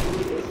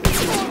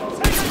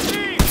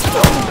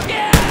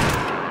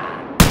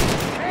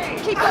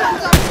 Keep your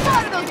hands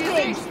on those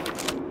things!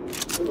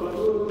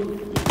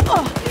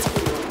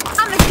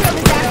 I'm gonna kill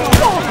this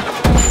asshole!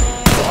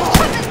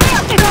 Shut this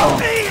down! Hell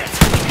yeah,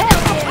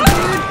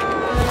 dude!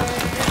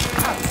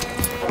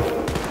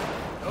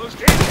 Los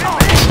geht's!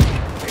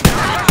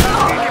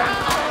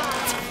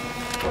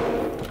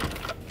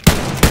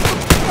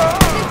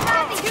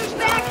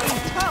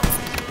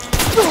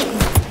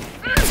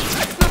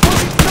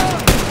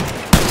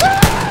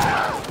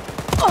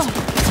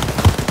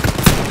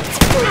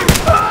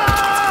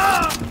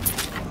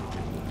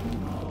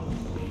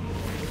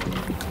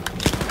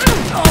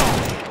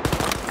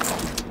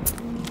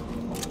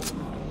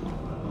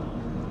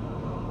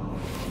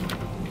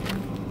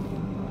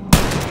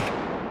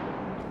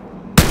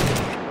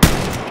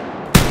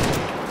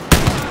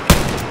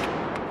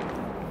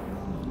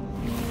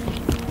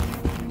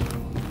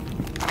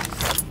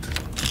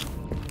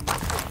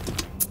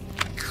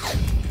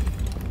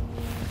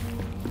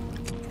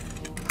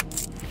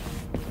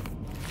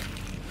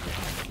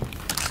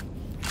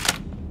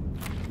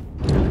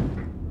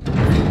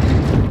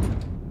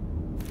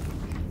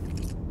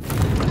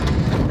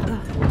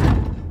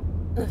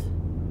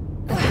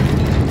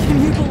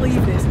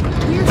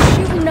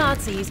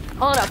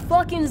 On a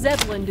fucking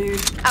Zeppelin,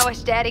 dude. I wish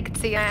Daddy could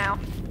see now.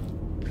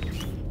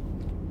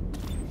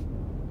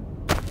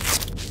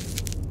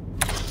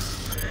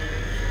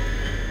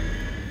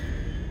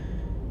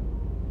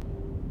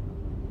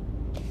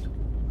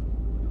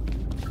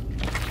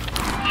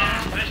 Hier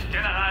spricht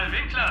General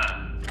Winkler.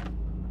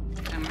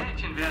 Diese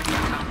Mädchen werden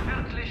langsam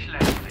wirklich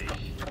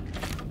lästig.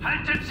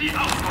 Haltet sie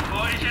auf,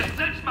 bevor ich es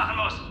selbst machen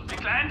muss.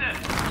 Winkler, Ende.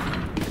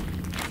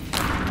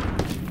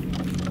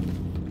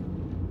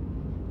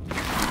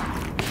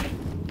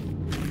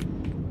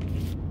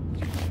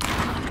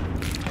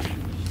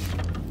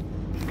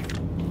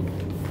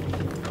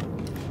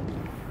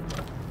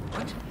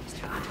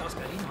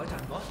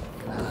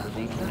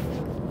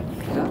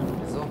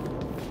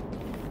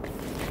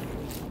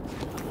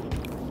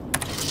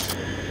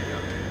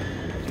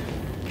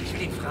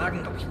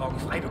 Ob ich morgen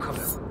frei bekomme,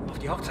 auf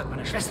die Hochzeit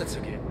meiner Schwester zu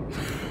gehen.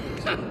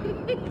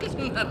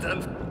 Na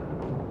dann.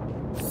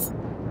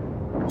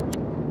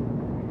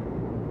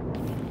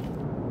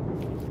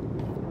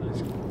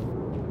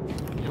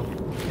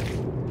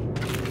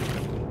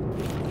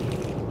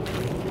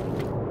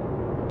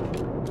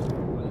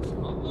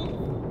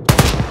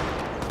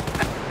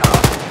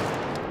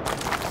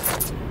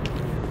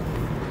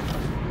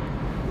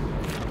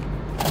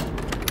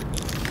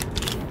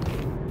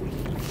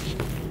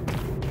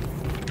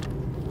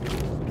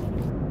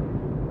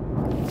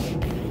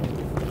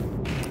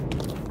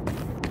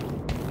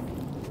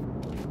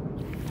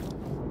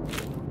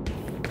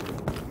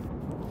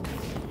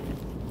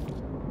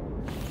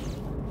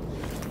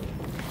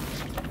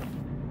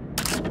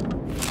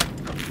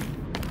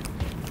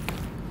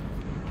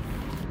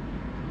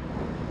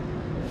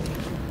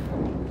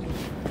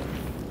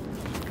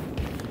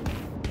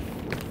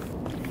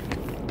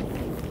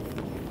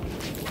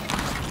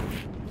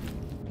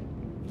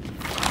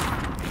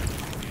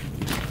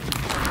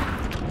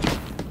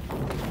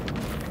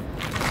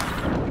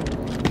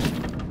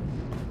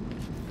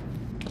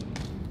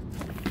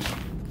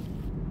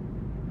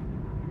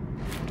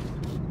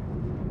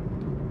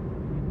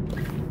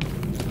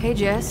 Hey,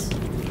 Jess.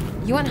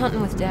 You went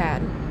hunting with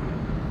Dad.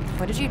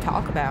 What did you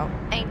talk about?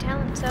 Ain't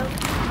telling so.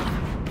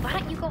 Why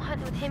don't you go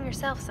hunting with him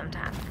yourself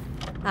sometime?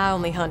 I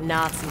only hunt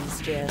Nazis,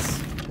 Jess,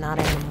 not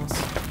animals.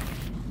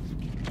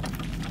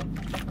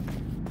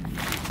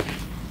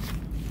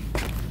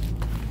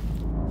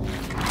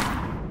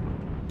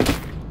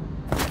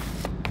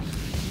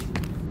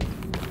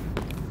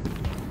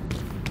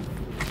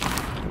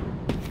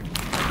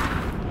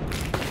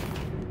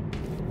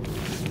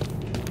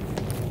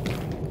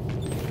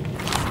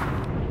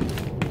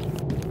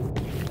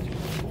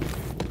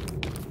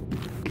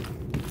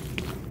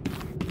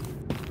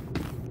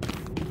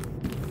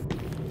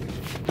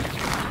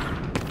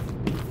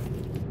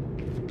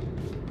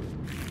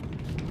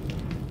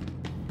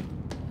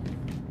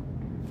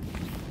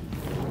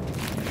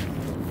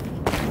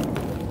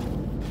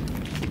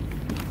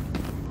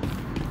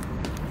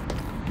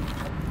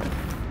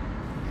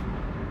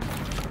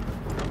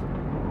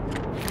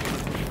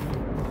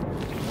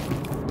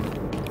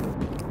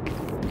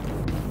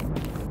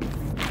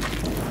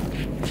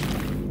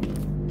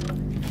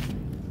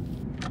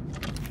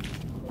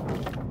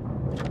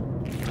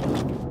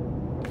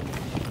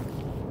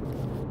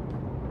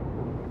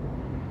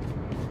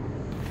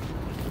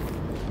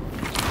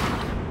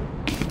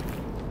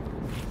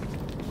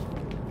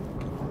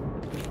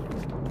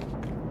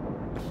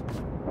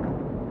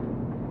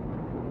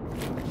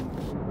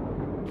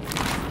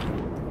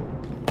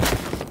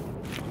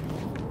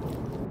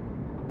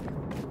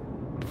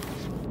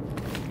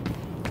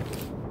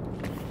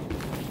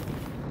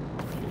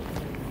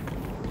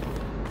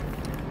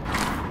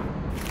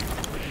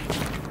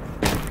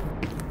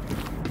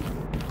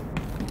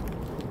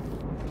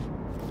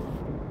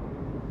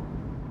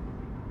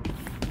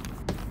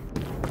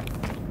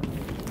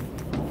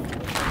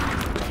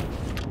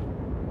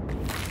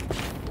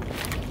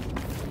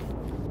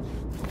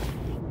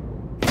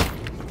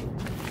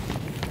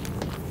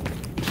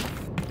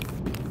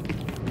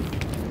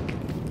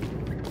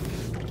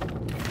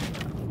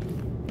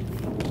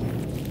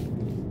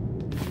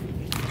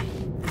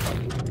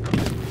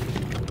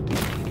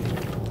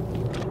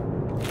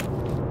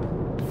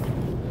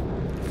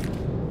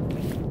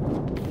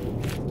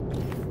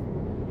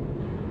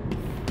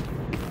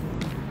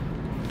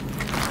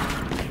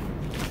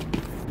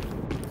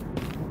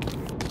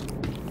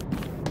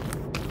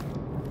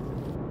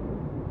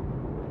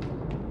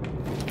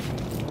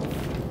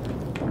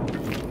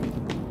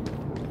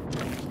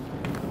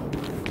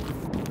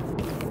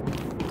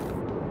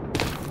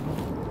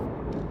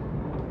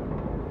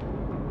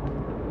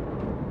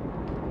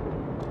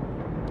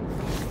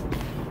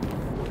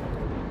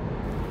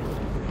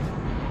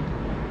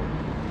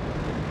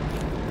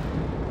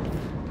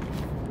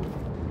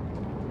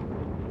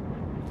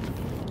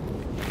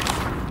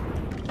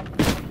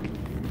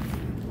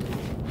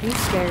 You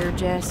scared,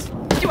 Jess?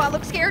 Do I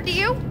look scared to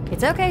you?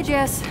 It's okay,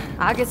 Jess.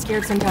 I get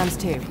scared sometimes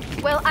too.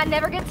 Well, I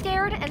never get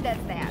scared, and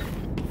that's that.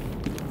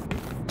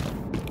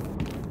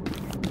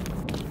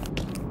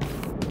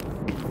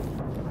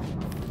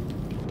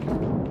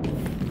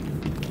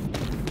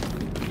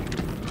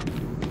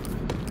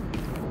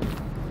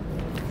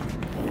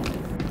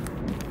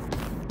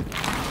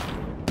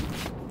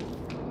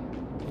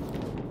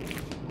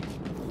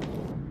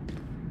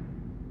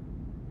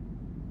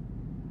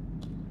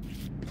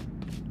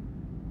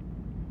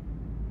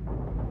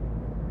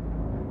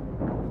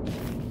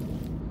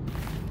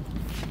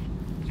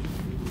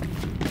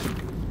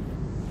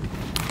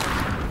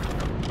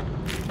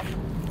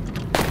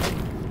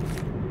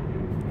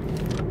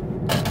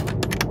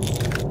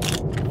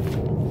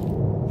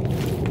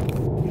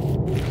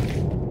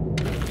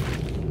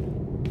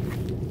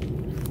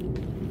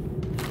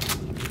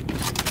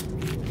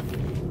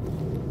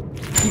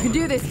 You can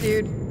do this,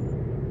 dude.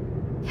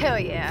 Hell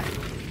yeah.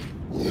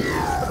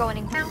 We're going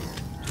in now.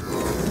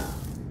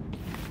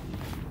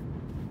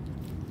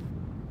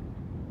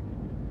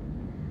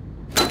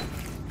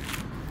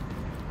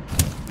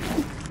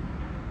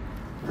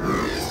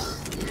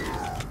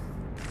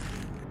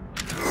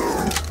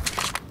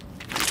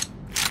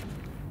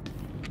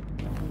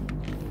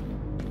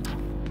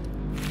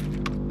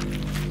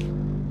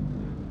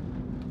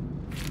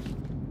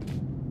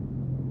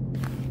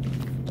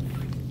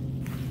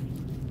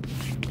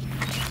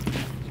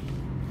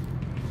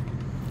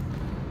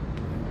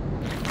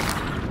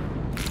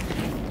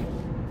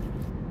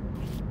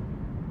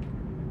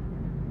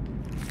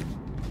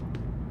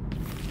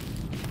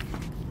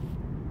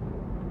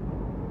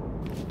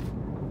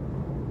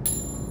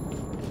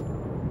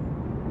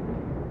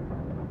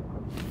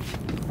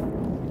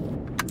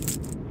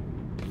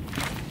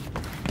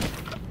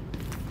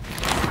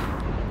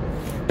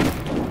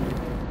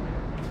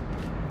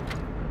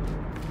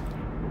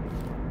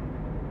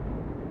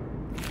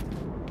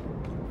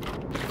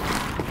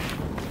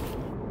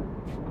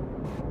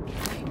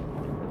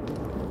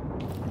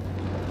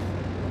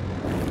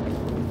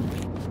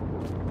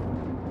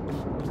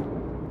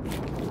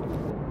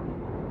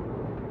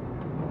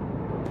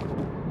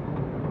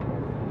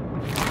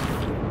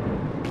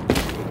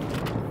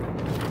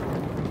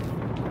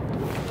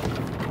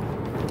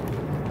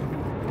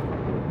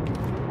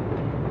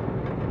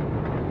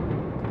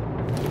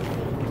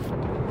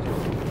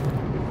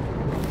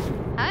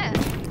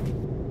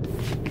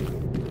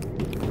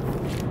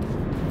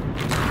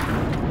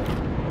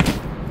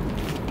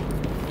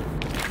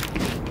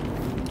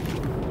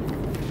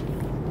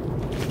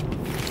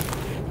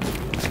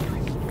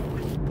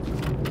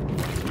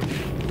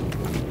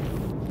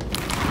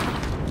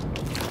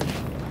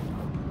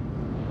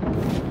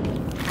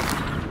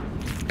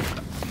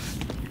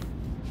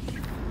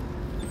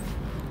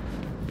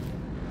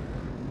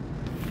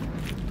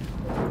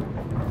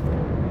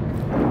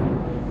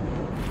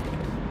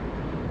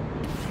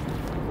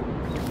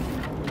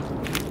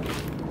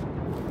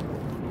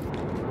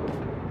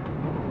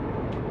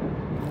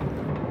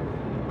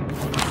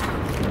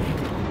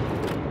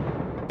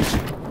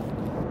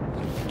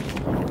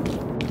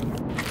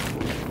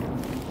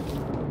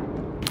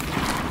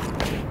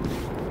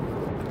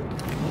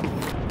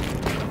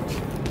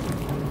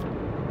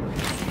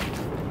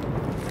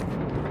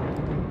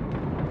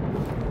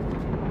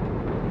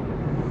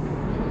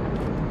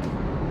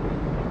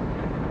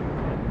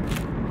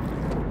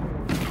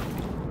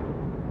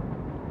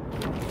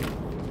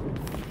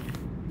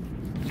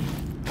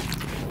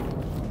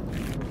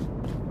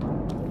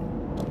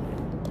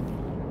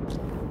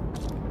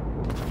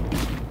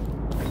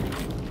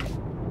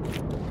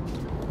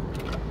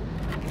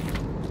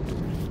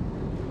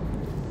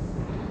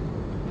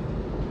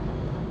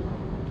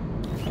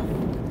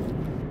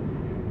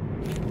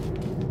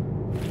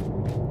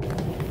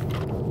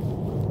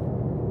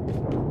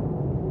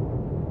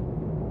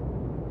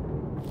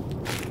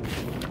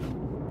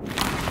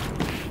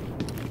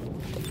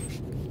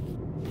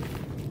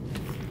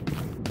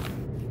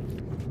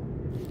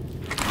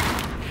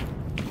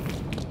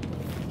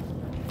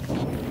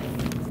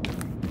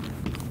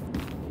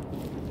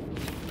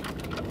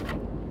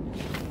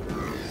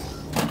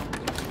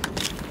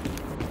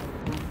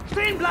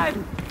 Stehen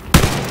bleiben!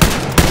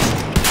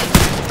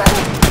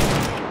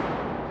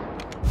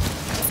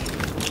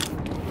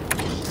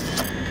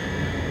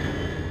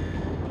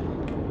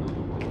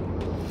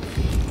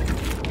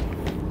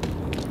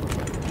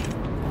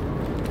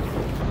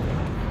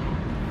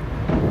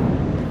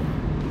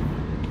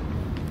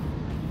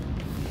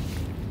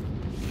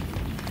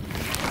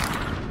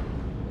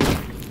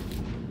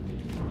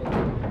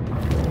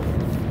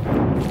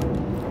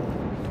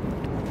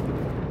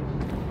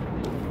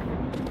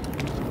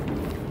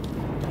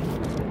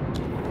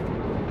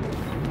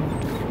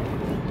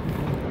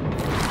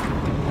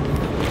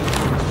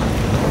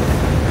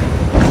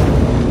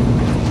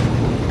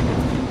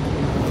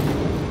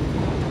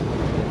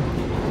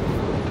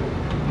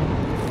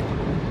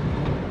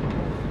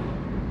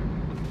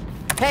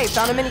 Hey,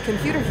 found a mini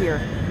computer here.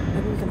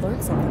 Maybe we can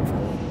learn something from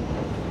it.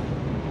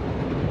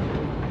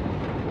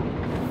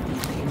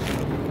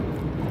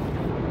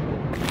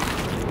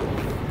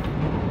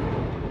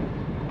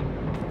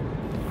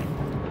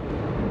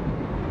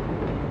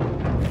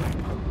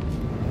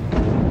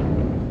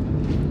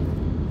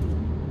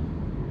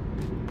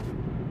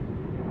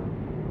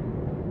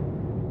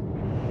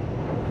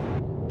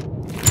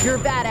 You're a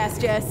badass,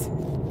 Jess.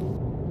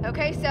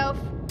 Okay, Soph.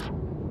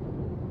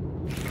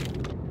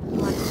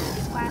 Want to take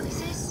this quietly,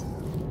 sis?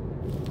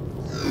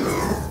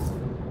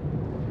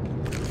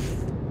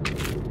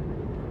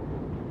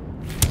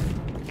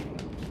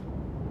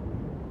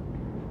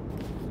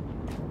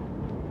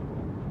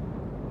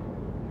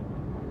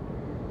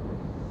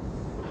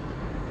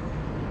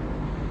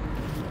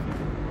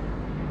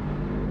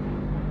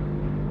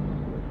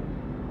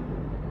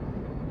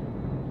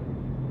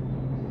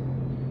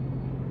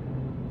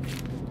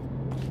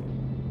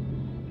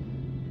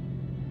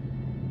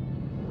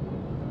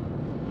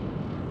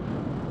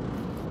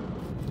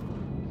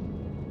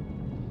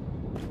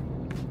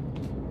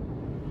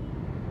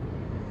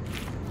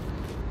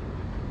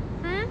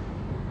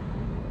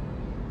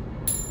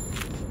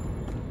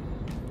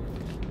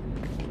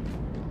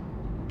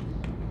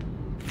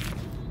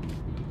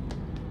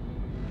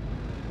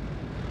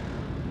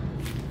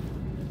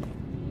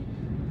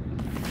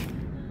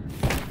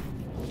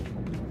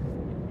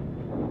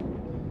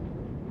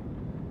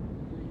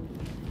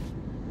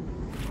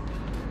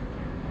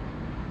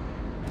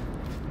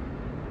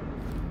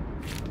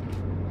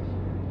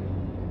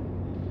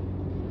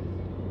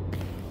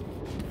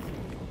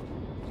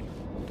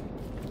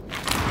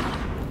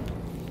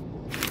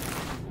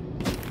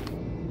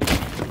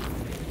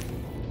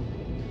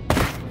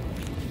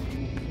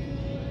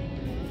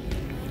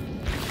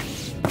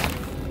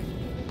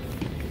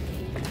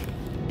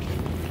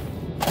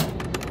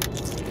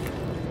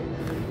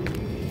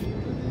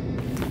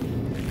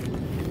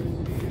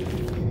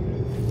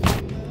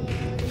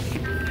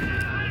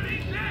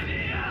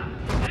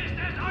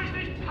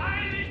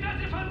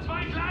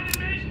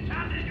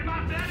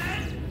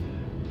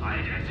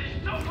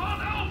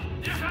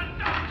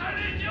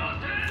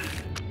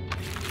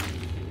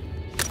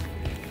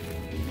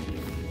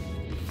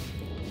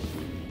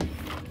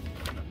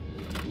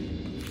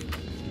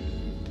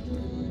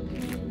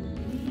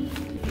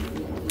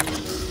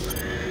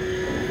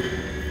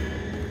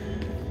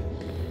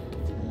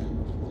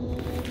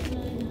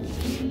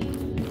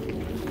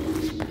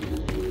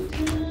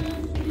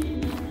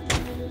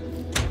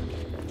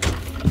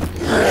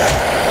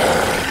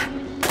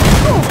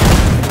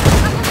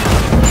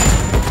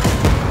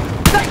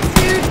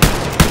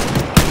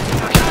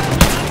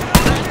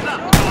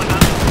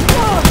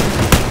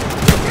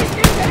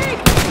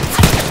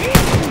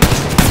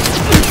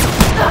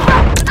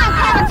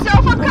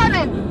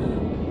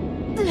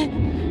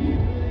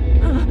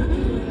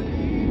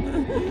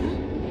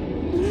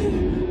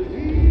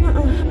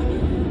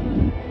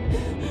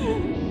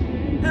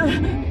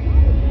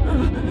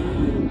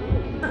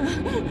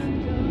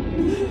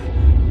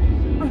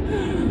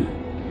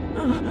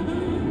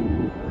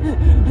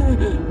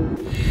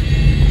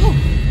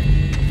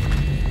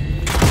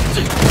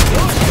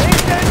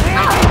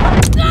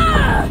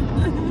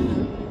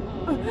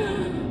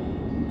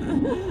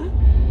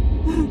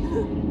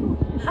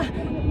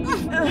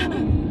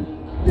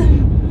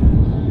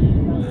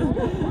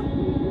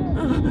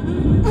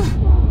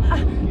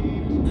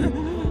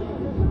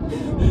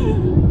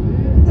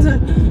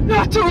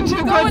 Not doing too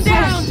good, Going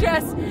down, sis.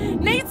 Jess!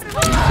 Nate's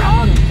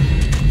strong!